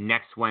again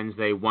next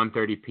Wednesday,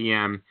 1:30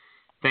 p.m.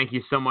 Thank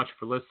you so much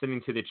for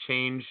listening to the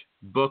Change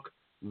Book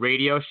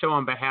Radio Show.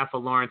 On behalf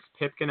of Lawrence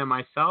Pipkin and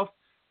myself,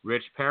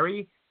 Rich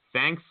Perry,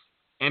 thanks,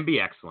 and be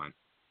excellent.